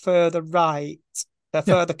now further right, yeah,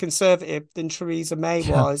 further conservative than Theresa May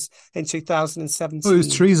yeah. was in Well, it was 2017.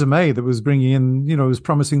 Theresa May that was bringing in, was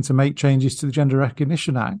promising to make changes to the Gender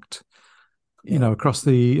Recognition Act, Yeah. across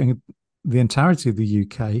the entirety of the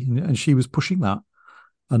UK, and she was pushing that.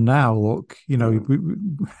 And now, look, Yeah.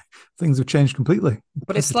 things have changed completely,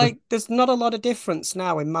 But it's basically. like there's not a lot of difference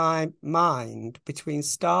now in my mind between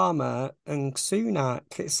Starmer and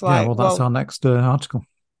Sunak. It's Yeah, like, well, that's well, our next article.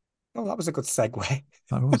 oh, that was a good segue.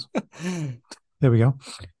 That was. There we go.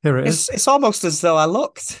 Here it is. It's almost as though I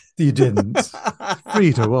looked. You didn't.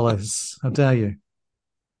 Frida Wallace, how dare you?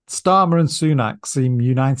 Starmer and Sunak seem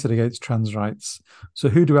united against trans rights. So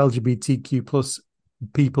who do LGBTQ plus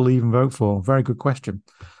people even vote for? Very good question.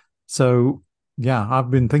 So yeah, I've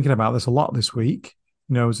been thinking about this a lot this week.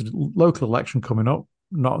 There's a local election coming up,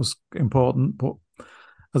 not as important, but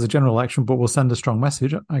as a general election, but will send a strong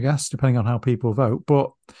message, I guess, depending on how people vote.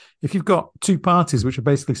 But if you've got two parties which are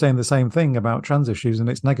basically saying the same thing about trans issues and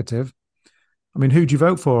it's negative, I mean, who do you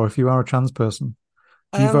vote for if you are a trans person?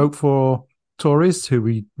 Do you Um, vote for Tories, who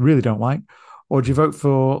we really don't like, or do you vote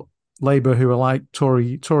for Labour, who are like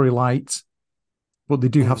Tory light, but they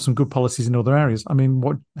do have mm. some good policies in other areas? I mean,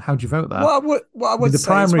 how do you vote there? What I I mean, would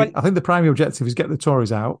say is I think the primary objective is get the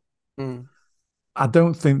Tories out. mm, I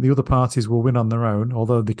don't think the other parties will win on their own,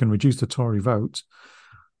 although they can reduce the Tory vote.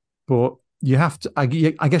 But you have to, I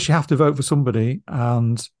guess, you have to vote for somebody.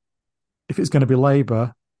 And if it's going to be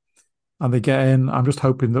Labour and they get in, I'm just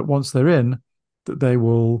hoping that once they're in, that they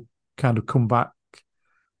will kind of come back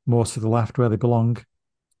more to the left where they belong,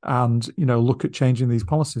 and look at changing these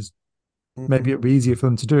policies. mhm. Maybe it'll be easier for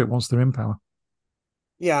them to do it once they're in power.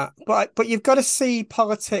 Yeah, but you've got to see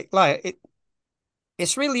politics like it.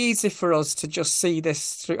 it's really easy for us to just see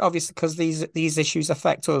this through, obviously, because these issues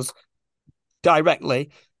affect us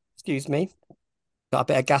directly. Excuse me, got a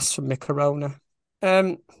bit of gas from my corona.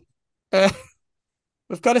 Um, uh,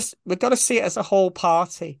 we've got to see it as a whole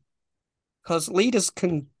party because leaders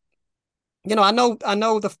can, I know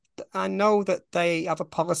that they have a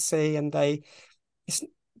policy and it's,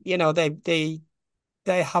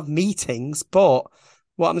 they have meetings, but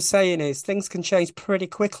what I'm saying is things can change pretty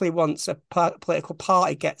quickly once a political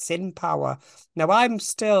party gets in power. Now, I'm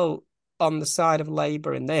still on the side of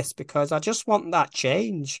Labour in this because I just want that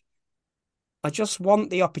change. I just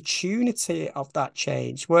want the opportunity of that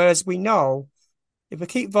change. Whereas we know if we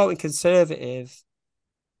keep voting Conservative,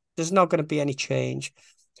 there's not going to be any change.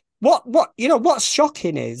 What's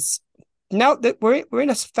shocking is now that we're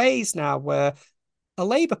in a phase now where a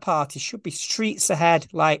Labour Party should be streets ahead,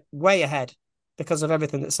 like way ahead, because of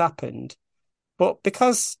everything that's happened. But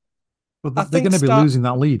because But I they're think going to be losing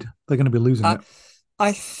that lead. They're going to be losing it.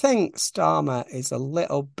 I think Starmer is a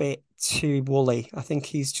little bit too woolly. I think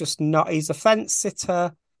he's just not. He's a fence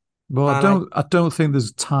sitter, Well, and I don't think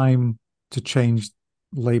there's time to change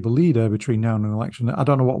Labour leader between now and an election. I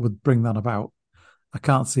don't know what would bring that about. I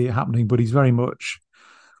can't see it happening, but he's very much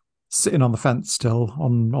sitting on the fence still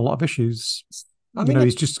on a lot of issues. I mean, He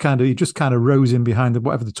just kind of rose in behind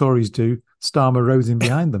whatever the Tories do. Starmer rose in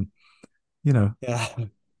behind them. yeah.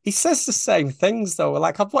 He says the same things though.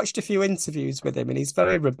 Like I've watched a few interviews with him, and he's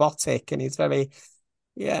very robotic, and he's very,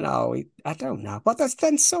 I don't know. But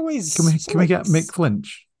then so is Can we get Mick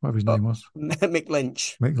Flinch? Whatever his name was. Mick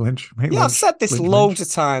Lynch. Mick Lynch. Mick Yeah, I've Lynch. said this Lynch, loads Lynch.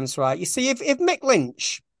 of times, right? You see, if Mick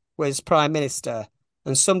Lynch was Prime Minister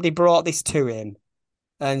and somebody brought this to him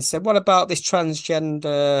and said, "What about this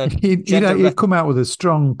transgender He'd come out with a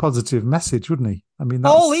strong positive message, wouldn't he? I mean,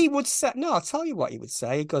 all that's he would say, no, I'll tell you what he would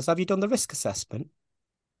say. He goes, "Have you done the risk assessment?"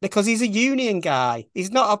 Because he's a union guy. He's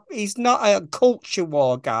not a culture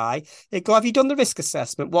war guy. He'd go, "Have you done the risk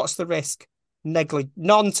assessment? What's the risk?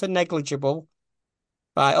 None to negligible."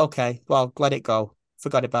 Right, okay. Well, let it go.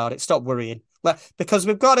 Forgot about it. Stop worrying. Because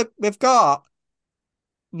we've got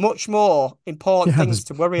much more important things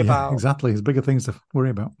to worry about. exactly. There's bigger things to worry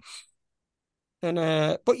about.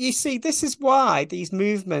 And but you see, this is why these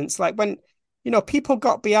movements, like when people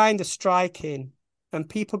got behind the striking, and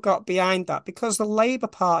people got behind that because the Labour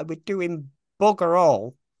Party were doing bugger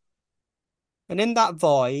all. And in that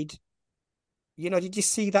void, did you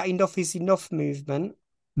see that enough is enough movement?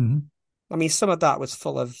 Mm-hmm. I mean, some of that was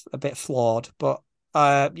full of a bit flawed, but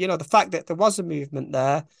the fact that there was a movement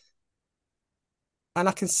there, and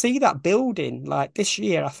I can see that building. Like this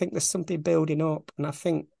year, I think there's something building up, and I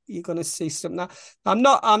think you're going to see something. I'm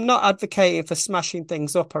not advocating for smashing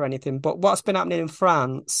things up or anything, but what's been happening in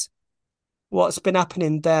France, what's been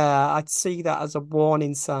happening there, I'd see that as a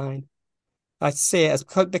warning sign. I'd see it as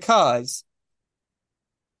because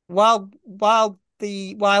while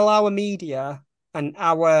our media and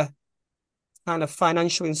our kind of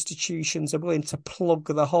financial institutions are willing to plug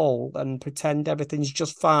the hole and pretend everything's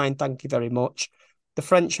just fine, thank you very much. The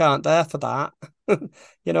French aren't there for that.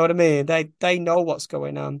 You know what I mean? They know what's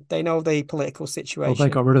going on. They know the political Well, they situation.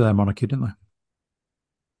 got rid of their monarchy, didn't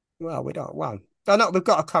they? Well, we don't. Well, oh, no, we've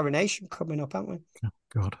got a coronation coming up, haven't we? Oh,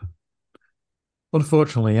 God.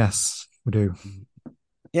 Unfortunately, yes, we do.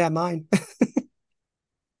 Yeah, mine.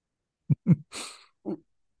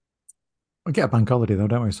 We get a bank holiday though,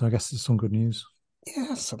 don't we? So I guess it's some good news.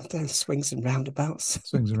 Yeah, something swings and roundabouts.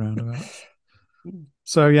 Swings and roundabouts.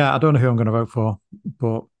 So yeah, I don't know who I'm going to vote for,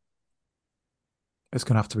 but it's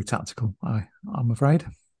going to have to be tactical. I'm afraid.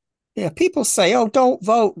 Yeah, people say, "Oh, don't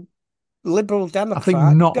vote Liberal I think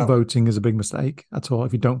Democrat." not Don't. voting is a big mistake at all.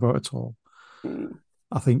 If you don't vote at all,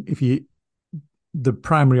 I think the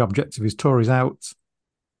primary objective is Tories out,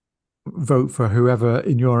 vote for whoever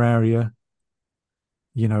in your area,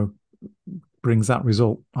 brings that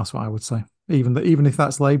result. That's what I would say. Even if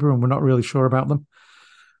that's Labour and we're not really sure about them,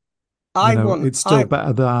 it's still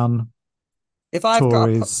better than if I've got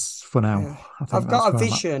Tories for now. yeah, I think I've that's got a where I'm at.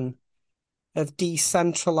 vision of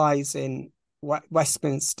decentralizing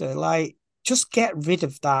Westminster. Like, just get rid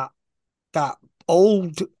of that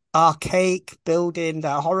old archaic building,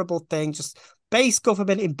 that horrible thing. Just base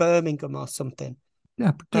government in Birmingham or something.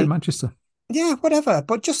 Yeah, do it in Manchester. Yeah, whatever.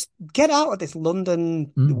 But just get out of this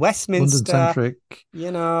London, London Westminster, centric.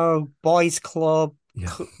 boys club,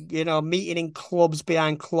 Yeah. meeting in clubs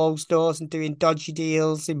behind closed doors and doing dodgy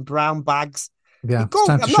deals in brown bags. Yeah, it's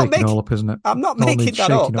time to shake it all up, isn't it? I'm not All making needs that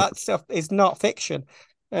up. shaking up. That stuff is not fiction.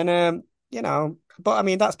 And but I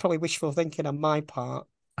mean that's probably wishful thinking on my part.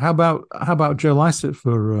 How about Joe Lycett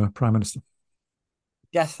for Prime Minister?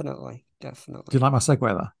 Definitely. Do you like my segue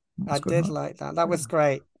there? I That's good, did right? like that. That was Yeah,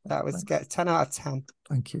 great. That was thanks. good. 10 out of 10.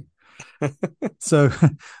 Thank you. So,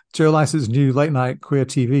 Joe Lycett's new late night queer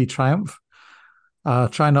TV triumph.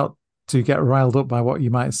 Try not to get riled up by what you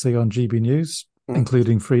might see on GB News, Mm,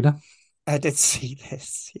 including Frida. I did see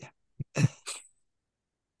this. Yeah.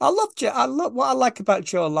 I love what I like about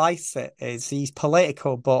Joe Lycett is he's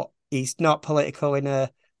political, but he's not political in a,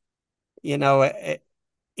 you know,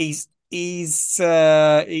 he's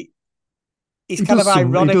He kind does of some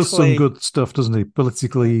ironically, good stuff, doesn't he? yeah.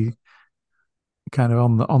 Politically, kind of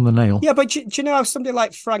on the nail. Yeah, but do you know how somebody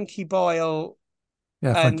like Frankie Boyle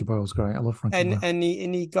Yeah, Frankie and Boyle's great. I love Frankie Boyle.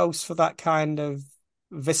 he goes for that kind of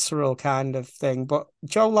visceral kind of thing, but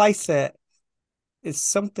Joe Lycett is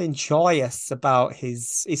something joyous about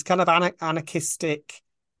he's kind of anarchistic,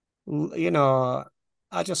 you know.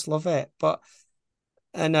 I just love it. But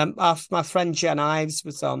and my friend Jen Ives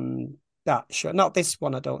was on that show, not this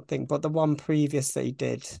one, I don't think, but the one previous that he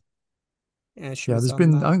did. Yeah, she Yeah, was on I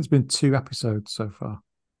that. think there's been 2 episodes so far.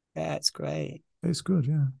 Yeah, it's great. It's good,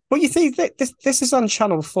 yeah. But you see, this is on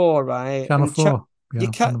Channel 4, right? Channel And 4. you Yeah,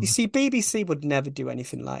 one can't. of You them. see, BBC would never do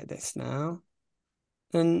anything like this now.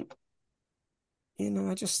 And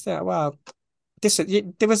I just thought, wow,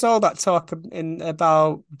 there was all that talk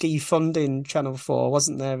about defunding Channel 4,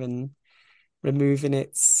 wasn't there, and removing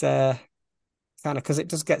its kind of because it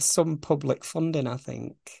does get some public funding, I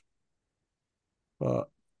think. But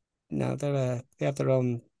no, they have their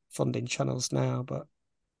own funding channels now. But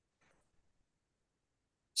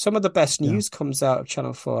some of the best Yeah. news comes out of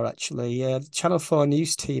Channel 4, actually. Yeah, the Channel 4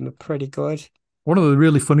 news team are pretty good. One of the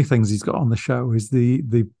really funny things he's got on the show is the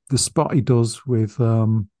spot he does with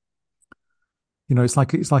it's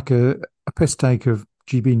like a piss take of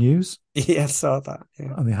GB News, Yeah, I saw that.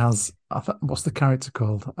 Yeah. and he has what's the character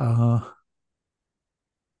called?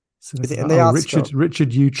 Is it in the article?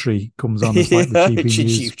 Richard Utree comes on as like the Yeah, GB Richard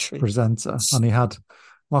News Hughtry. presenter, and he had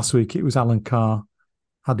last week it was Alan Carr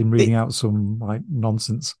had him reading out some like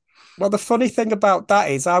nonsense. Well, the funny thing about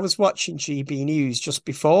that is I was watching GB News just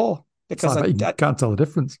before So I because bet you can't tell the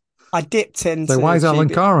difference. I dipped So why into is Alan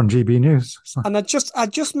GB Carr on GB News? Like, and I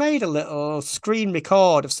just made a little screen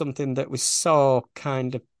record of something that was so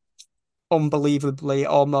kind of unbelievably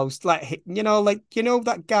almost like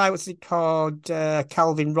that guy, what's he called?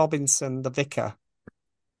 Calvin Robinson, the vicar.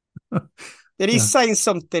 And he's yeah, saying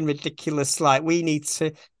something ridiculous like we need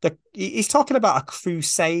to he's talking about a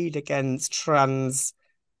crusade against transgenderism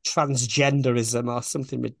or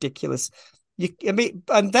something ridiculous. I mean,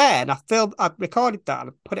 and then I recorded that and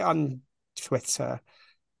I put it on Twitter,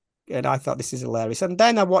 and I thought this is hilarious. And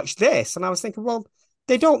then I watched this, and I was thinking, well,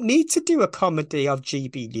 they don't need to do a comedy of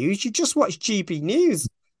GB News. You just watch GB News.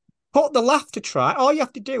 Put the laughter track. All you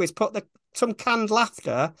have to do is put some canned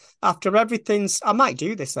laughter after everything's. I might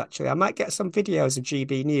do this actually. I might get some videos of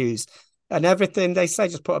GB News and everything they say.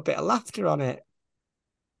 Just put a bit of laughter on it.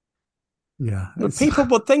 yeah. But people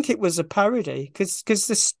would think it was a parody because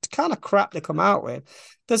this kind of crap they come out with.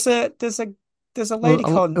 There's a there's a there's a lady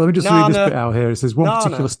called Let me just read this bit out here. It says one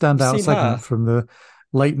particular Nana. You've standout seen segment her? from the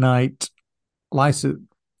late night Lycett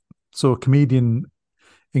saw a comedian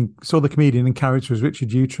saw the comedian in character as Richard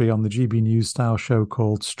Utree on the GB News style show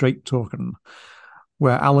called Straight Talking,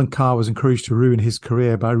 where Alan Carr was encouraged to ruin his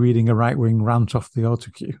career by reading a right wing rant off the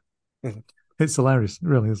autocue. It's hilarious. It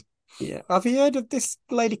really is. Yeah. Have you heard of this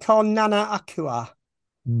lady called Nana Akua?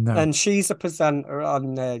 No, And she's a presenter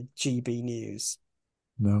on GB News.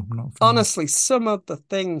 no, I'm not familiar. Honestly, some of the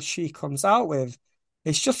things she comes out with,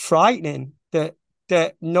 it's just frightening that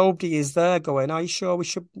nobody is there going, are you sure we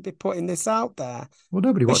should be putting this out there? Well,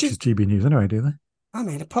 nobody But watches GB News anyway, do they? I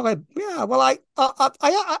mean, probably, yeah. Well, I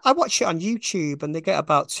watch it on YouTube and they get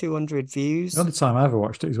about 200 The views. only time I ever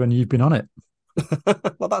watched it is when you've been on it.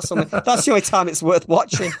 Well, that's the only time it's worth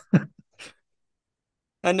watching.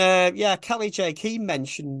 And yeah, Kelly Jake, he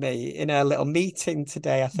mentioned me in a little meeting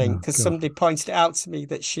today, I think, Oh because God. somebody pointed it out to me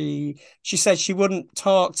that she said she wouldn't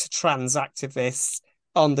talk to trans activists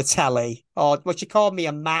on the telly, or what she called me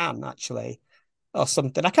a man, actually, or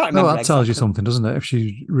something. I can't Well, remember that tells you exactly. something, doesn't it? If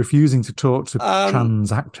she's refusing to talk to Um,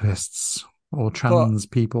 trans activists or but trans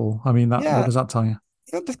people, I mean, that what yeah, does that tell you?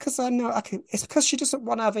 because I know it's because she doesn't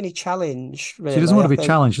want to have any challenge, She doesn't really, want I to be think.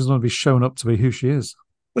 challenged. She doesn't want to be shown up to be who she is.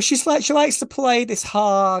 Well, she likes to play this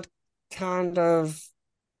hard kind of,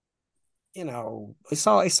 it's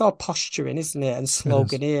all posturing, isn't it? And It is.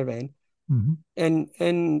 sloganeering. Mm-hmm.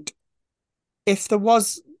 And if there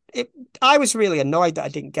was it, I was really annoyed that I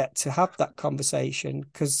didn't get to have that conversation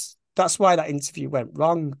because that's why that interview went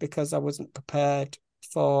wrong because I wasn't prepared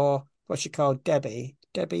for what she called Debbie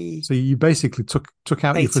So you basically took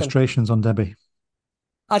out your Payton. frustrations on Debbie.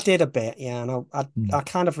 I did a bit, yeah, and I Mm.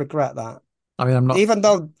 kind of regret that. I mean, I'm not. Even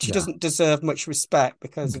though she Yeah, doesn't deserve much respect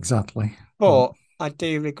because of, exactly. But but I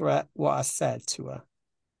do regret what I said to her.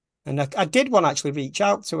 And I did want to actually reach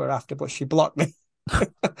out to her after, but she blocked me.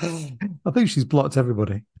 I think she's blocked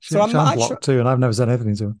everybody. So I'm I'm actually, blocked too, and I've never said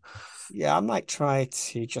anything to her. yeah, I might try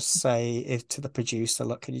to just say if to the producer,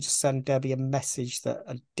 look, can you just send Debbie a message that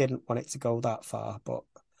I didn't want it to go that far? But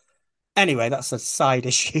anyway, that's a side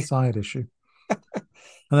issue. Side issue.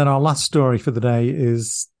 And then our last story for the day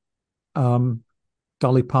is um,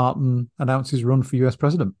 Dolly Parton announces run for US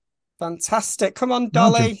president. Fantastic. Come on, Imagine.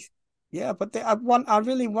 Dolly. Yeah, but I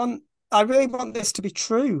really want this to be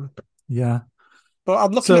true. Yeah. But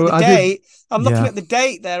I'm looking at So the I did. date. I'm looking Yeah. at the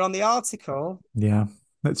date there on the article. Yeah.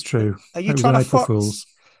 That's true. Are you It was trying an to April fox? Fool's.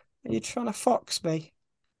 Are you trying to fox me?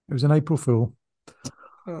 It was an April Fool.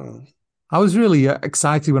 Oh. I was really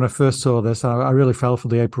excited when I first saw this. I really fell for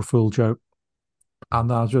the April Fool joke.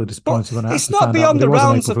 And I was really But disappointed when I it's actually not found out beyond that it the was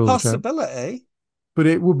an realms April of Fool's joke. possibility.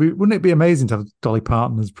 But wouldn't it be amazing to have Dolly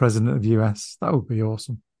Parton as president of the US? That would be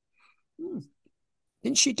awesome. Hmm.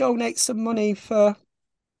 Didn't she donate some money for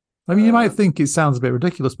I mean, you might uh think it sounds a bit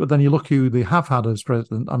ridiculous, but then you look who they have had as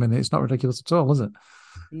president. I mean, it's not ridiculous at all, is it?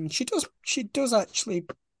 she does actually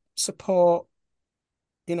support,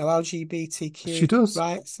 She LGBTQ does.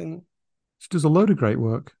 rights She does a load of great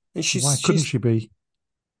work. and Why couldn't she be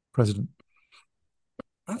president?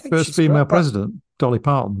 I think First she's great. female But president, Dolly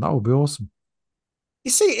Parton. That would be awesome.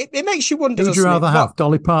 you see, it makes you wonder, Who would you doesn't it? rather What have,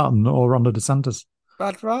 Dolly Parton or Ron DeSantis?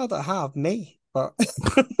 I'd rather have me, but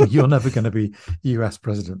Well, you're never going to be US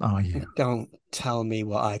president, are you? don't tell me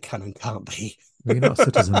what I can and can't be. Well, you're not a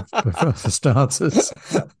citizen, for starters.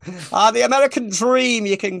 The American dream,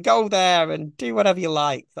 you can go there and do whatever you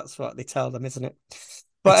like. That's what they tell them, isn't it?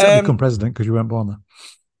 But Except become president because you weren't born there.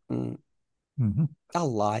 mm, Mm-hmm.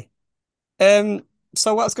 I'll lie. Um,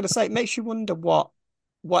 so what I was going to say, it makes you wonder what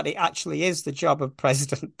it actually is, the job of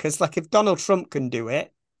president. Because like if Donald Trump can do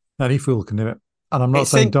it, Any fool can do it. And I'm not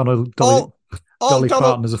it's saying in all Dolly Donald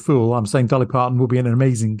Parton is a fool. I'm saying Dolly Parton will be an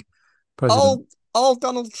amazing president. all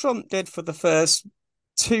Donald Trump did for the first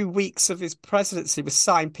 2 weeks of his presidency was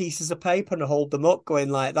sign pieces of paper and hold them up, going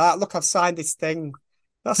like that. Look, I've signed this thing.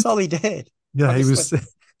 That's all he did. Yeah, he Obviously, was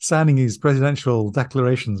signing his presidential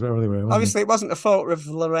declarations wherever they were, wasn't he? obviously, it wasn't a photo of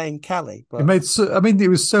Lorraine Kelly, It but made I mean, it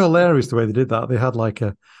was so hilarious the way they did that. They had like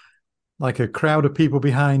a crowd of people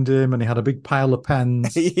behind him, and he had a big pile of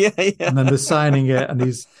pens, yeah, yeah. and then they're signing it, and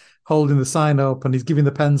he's holding the sign up, and he's giving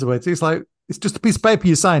the pens away. It's like it's just a piece of paper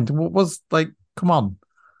you signed. What was like? Come on.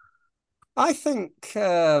 I think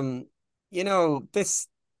this.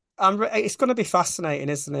 It's going to be fascinating,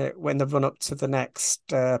 isn't it, when they run up to the next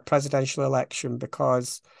presidential election?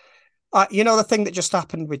 Because the thing that just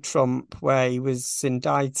happened with Trump, where he was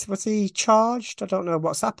indicted. Was he charged? I don't know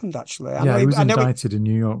what's happened actually. Yeah, he was I know indicted in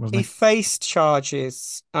New York, he wasn't faced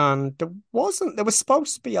charges, and there was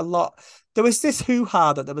supposed to be a lot. There was this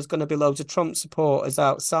hoo-ha that there was going to be loads of Trump supporters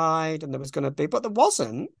outside, and there was going to be, but there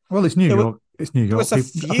wasn't. he? Well, it's New There were York. It's New there York. was a I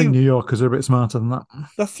think few New Yorkers are a bit smarter than that.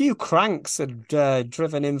 a few cranks had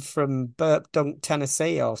driven in from Burp Dunk,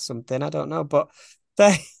 Tennessee, or something. I don't know, but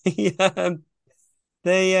they um,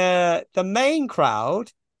 the main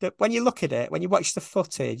crowd. That when you look at it, when you watch the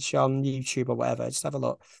footage on YouTube or whatever, just have a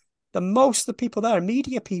look. The most of the people there are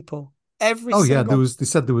media people. Every Oh yeah, there single was. They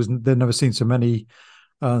said there was. They'd never seen so many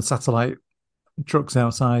satellite trucks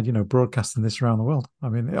outside, broadcasting this around the world. I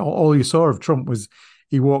mean, all you saw of Trump was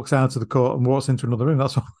he walks out of the court and walks into another room.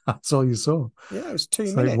 That's all you saw. Yeah, it was two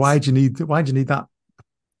So minutes. why do you need that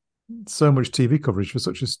so much TV coverage for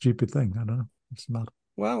such a stupid thing? I don't know. It's mad.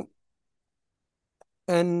 Well,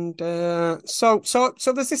 and so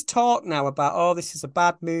there's this talk now about, oh, this is a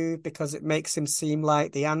bad move because it makes him seem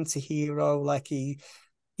like the anti-hero, like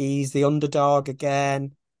he's the underdog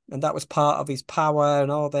again, and that was part of his power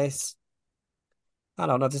and all this. I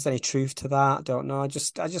don't know if there's any truth to that. I don't know. I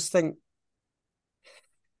just think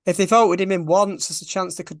if they voted him in once, there's a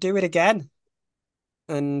chance they could do it again.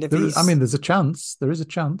 And I mean, there's a chance. There is a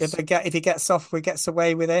chance. if he gets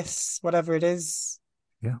away with this, whatever it is.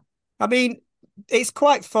 Yeah. I mean, it's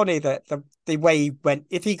quite funny that the way he went,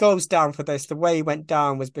 if he goes down for this, the way he went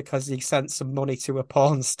down was because he sent some money to a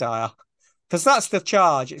porn star. Because that's the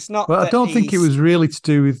charge. It's not Well, I that don't think it he's was really to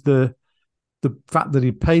do with the fact that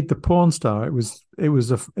he paid the porn star. It was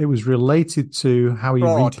related to how he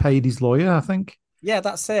fraud. repaid his lawyer, I think. Yeah,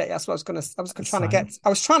 that's it. That's what So, I was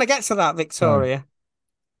trying to get to that, sorry. Victoria.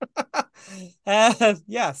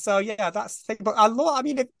 Yeah, so yeah, that's the thing. But I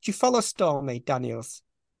mean, do you follow Stormy Daniels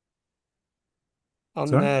on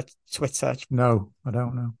Sorry? Twitter? No, I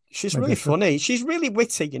don't know. She's Maybe I really should. funny. She's really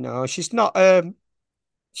witty, She's not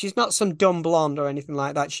She's not some dumb blonde or anything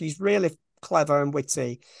like that. She's really clever and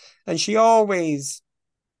witty, and she always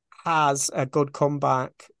has a good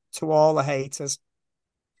comeback to all the haters.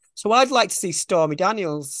 So I'd like to see Stormy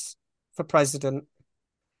Daniels for president.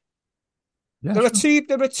 Yeah, sure.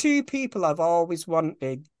 There are two people I've always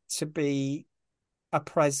wanted to be a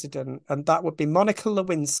president, and that would be Monica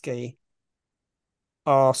Lewinsky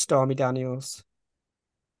or Stormy Daniels,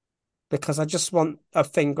 because I just want a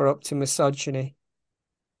finger up to misogyny.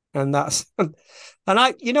 And that's and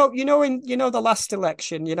I the last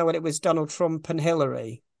election, when it was Donald Trump and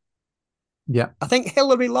Hillary, Yeah. I think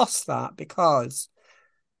Hillary lost that because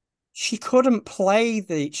she couldn't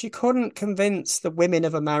convince the women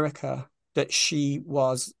of America that she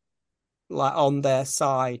was like on their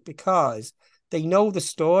side, because they know the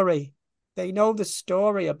story. They know the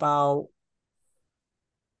story about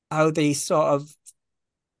how they sort of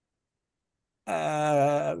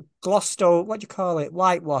glossed over, what do you call it,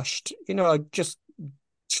 whitewashed, just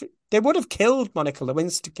they would have killed Monica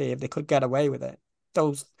Lewinsky if they could get away with it.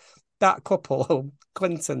 Those that couple,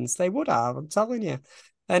 Clintons, they would have. I'm telling you.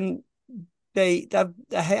 And I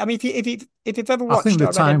mean, if you've ever I think watched the or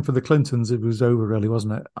read time it, for the Clintons, it was over, really,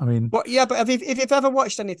 wasn't it? I mean, well, yeah, but if you've ever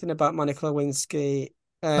watched anything about Monica Lewinsky,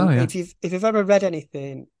 oh and yeah. if you've ever read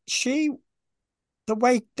anything,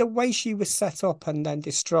 the way she was set up and then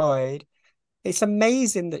destroyed, it's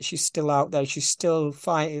amazing that she's still out there. She's still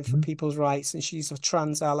fighting for Mhm. people's rights, and she's a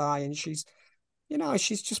trans ally, and she's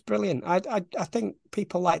just brilliant. I think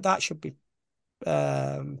people like that should be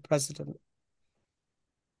president,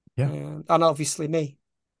 Yeah. and obviously me.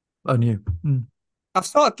 I knew. Mm. I've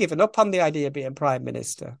sort of given up on the idea of being prime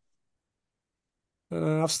minister.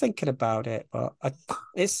 I was thinking about it, but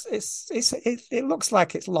it looks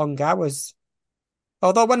like it's long hours.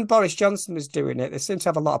 Although when Boris Johnson was doing it, they seemed to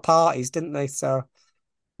have a lot of parties, didn't they? So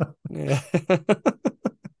yeah.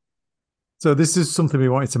 So this is something we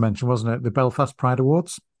wanted to mention, wasn't it? The Belfast Pride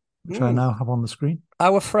Awards, which I Mm. now have on the screen.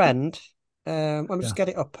 Our friend, let me Yeah. just get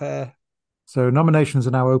it up here. So nominations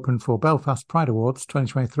are now open for Belfast Pride Awards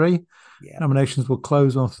 2023. Yeah. Nominations will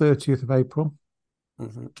close on 30th of April.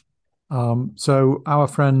 Mm-hmm. So our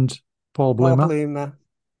friend Paul Paul Bloomer, Bloomer.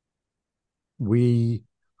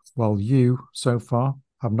 you so far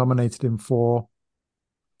have nominated him for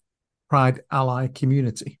Pride Ally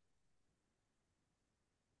Community.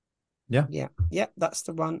 Yeah. Yeah, yeah, that's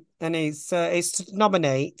the one. And it's to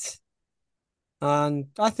nominate. And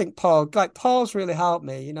I think Paul's really helped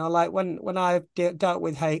me, like when I've dealt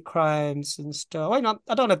with hate crimes and stuff.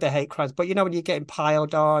 I don't have the hate crimes, but when you're getting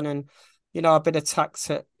piled on, and I've been attacked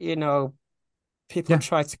at, people Yeah.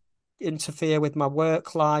 try to interfere with my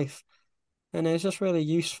work life, and it's just really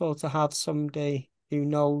useful to have somebody who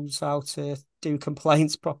knows how to do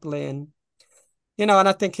complaints properly. And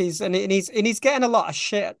I think he's getting a lot of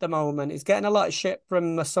shit at the moment. He's getting a lot of shit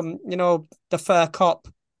from some, the fair cop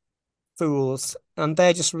fools, and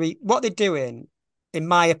they're just what they're doing, in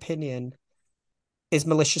my opinion, is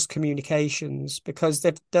malicious communications, because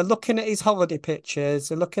they're looking at his holiday pictures,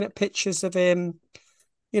 they're looking at pictures of him,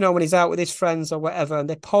 when he's out with his friends or whatever, and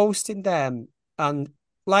they're posting them, and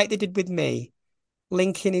like they did with me,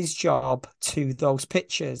 linking his job to those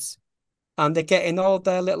pictures, and they're getting all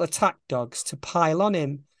their little attack dogs to pile on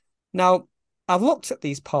him. Now, I've looked at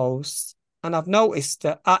these posts, and I've noticed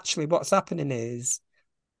that actually what's happening is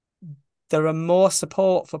there are more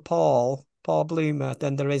support for Paul Bloomer,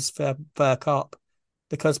 than there is for Burkop,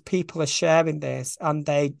 because people are sharing this, and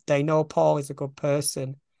they know Paul is a good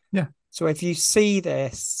person. Yeah. So if you see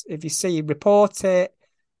this, report it,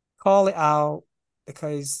 call it out,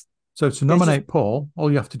 because So to there's just nominate Paul, all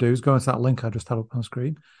you have to do is go into that link I just had up on the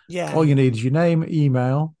screen. yeah, All you yeah. need is your name,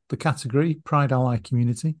 email, the category, Pride Ally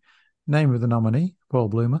Community, name of the nominee, Paul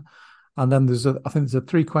Bloomer. And then I think there's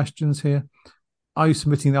 3 questions here. Are you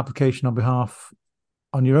submitting the application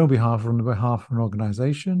on your own behalf or on the behalf of an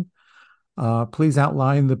organisation? Please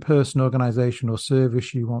outline the person, organisation, or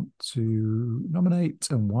service you want to nominate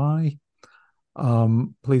and why.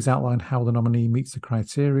 Please outline how the nominee meets the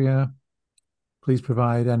criteria. Please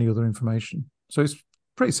provide any other information. So it's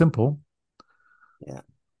pretty simple. Yeah.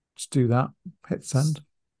 Just do that, hit send.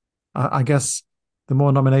 I guess the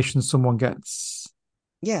more nominations someone gets,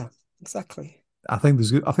 Yeah, exactly. I think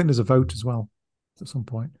there's a vote as well at some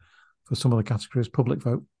point for some of the categories, public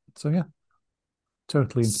vote. So yeah,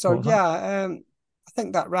 totally in So support of that. yeah, I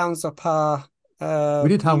think that rounds up our We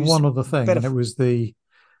did have news. one other thing, Bit and of have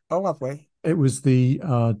we? it was the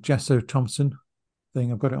Jesse Thompson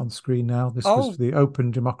thing. I've got it on the screen now. This was Oh, for the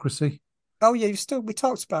Open Democracy. Oh yeah, we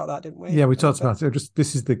talked about that, didn't we? Yeah, we talked about it. Just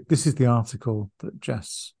this is the article that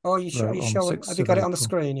Jess Oh, are wrote you on showing? Have 6th you of got it on the April.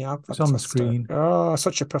 screen? Yeah, It's on the fantastic. screen. Oh,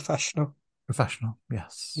 such a professional. Professional,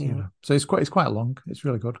 yes, Yeah. So it's quite long. It's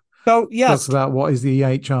really good. So Talks yes, about what is the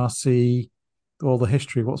EHRC, all the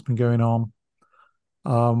history, what's been going on,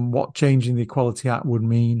 what changing the Equality Act would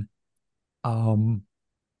mean. Um,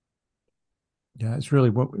 yeah, it's really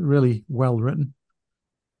well written.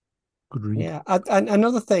 Good read. yeah. And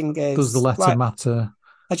another thing Does the is letter like matter?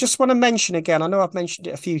 I just want to mention again. I know I've mentioned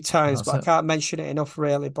it a few times, That's but I it. can't mention it enough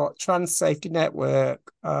really. But Trans Safety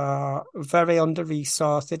Network are very under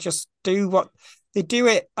resourced. They just do what they do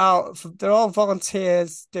it out. They're all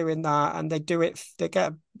volunteers doing that, and they do it. They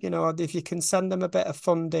get if you can send them a bit of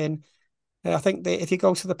funding. And I think if you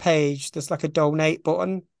go to the page, there's like a donate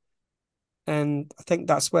button, and I think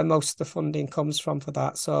that's where most of the funding comes from for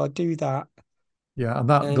that. So do that. Yeah, and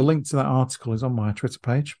that the And link to that article is on my Twitter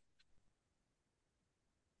page.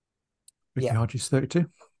 Ricky yeah, Hodges 32.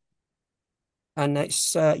 and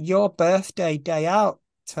it's your birthday day out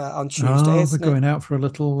on Tuesday, Oh, we're isn't it? going out for a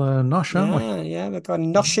little nosh, aren't we? Yeah, yeah, we're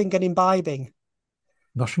going noshing and imbibing.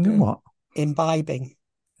 Noshing and Yeah. what? Imbibing,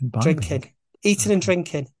 Imbibing. drinking, eating and Okay.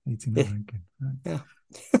 drinking. Eating and Yeah, drinking. Right.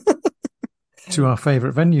 yeah, To our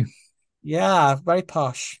favourite venue. yeah, very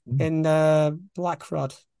posh Mm, in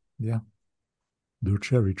Blackrod. yeah. The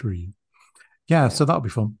cherry tree. Yeah, Yeah. so that'll be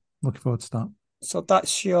fun. Looking forward to that. So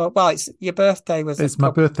that's it's your birthday was a It's my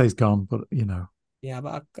couple. birthday's gone, but Yeah,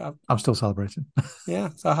 but I'm still celebrating. yeah,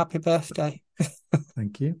 so happy birthday.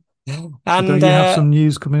 Thank you. So don't And you have some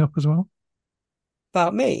news coming up as well?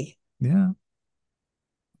 about me, Yeah.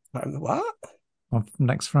 what? On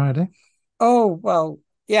next Friday. Oh, well,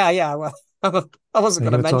 yeah, yeah. Well, I wasn't Are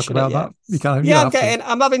you going to going to talk mention it about yet. that? You Yeah, don't have to.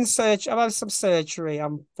 I'm having some surgery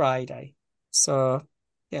on Friday. So,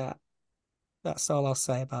 yeah, that's all I'll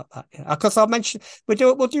say about that. Yeah. Because I'll mention we'll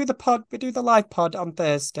do the live pod on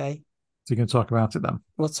Thursday. So you're going to talk about it then?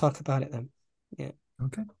 We'll talk about it then. Yeah.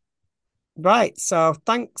 Okay. Right. So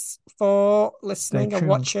thanks for Stay listening and tuned.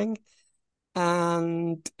 watching.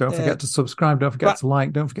 And Don't forget to subscribe. Don't forget right, to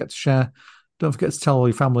like. Don't forget to share. Don't forget to tell all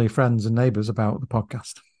your family, friends, and neighbours about the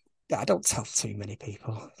podcast. I don't tell too many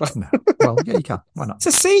people. No. Well, yeah, you can. Why not? It's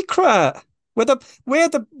a secret. We're A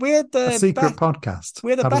the secret best podcast.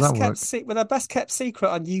 we're the How does that best work? we're the best kept secret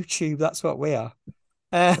on YouTube. That's what we are.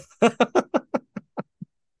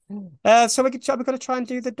 Uh, so we're going to try and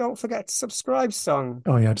do the "Don't Forget to Subscribe" song.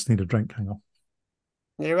 Oh, yeah, I just need a drink. Hang on.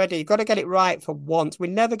 Are you ready? You've got to get it right for once. We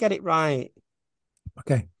never get it right.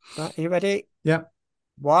 Okay. Right, are you ready? Yeah.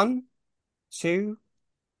 1, 2,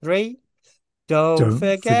 3. Don't Don't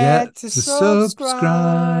forget forget to to subscribe.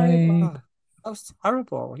 subscribe. Oh, that was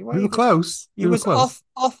terrible. We were close. You We were was close.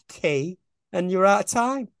 off key, and you're out of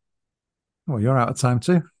time. Well, you're out of time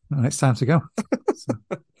too. And it's time to go. So,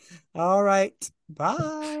 All right.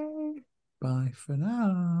 Bye. bye for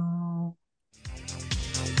now.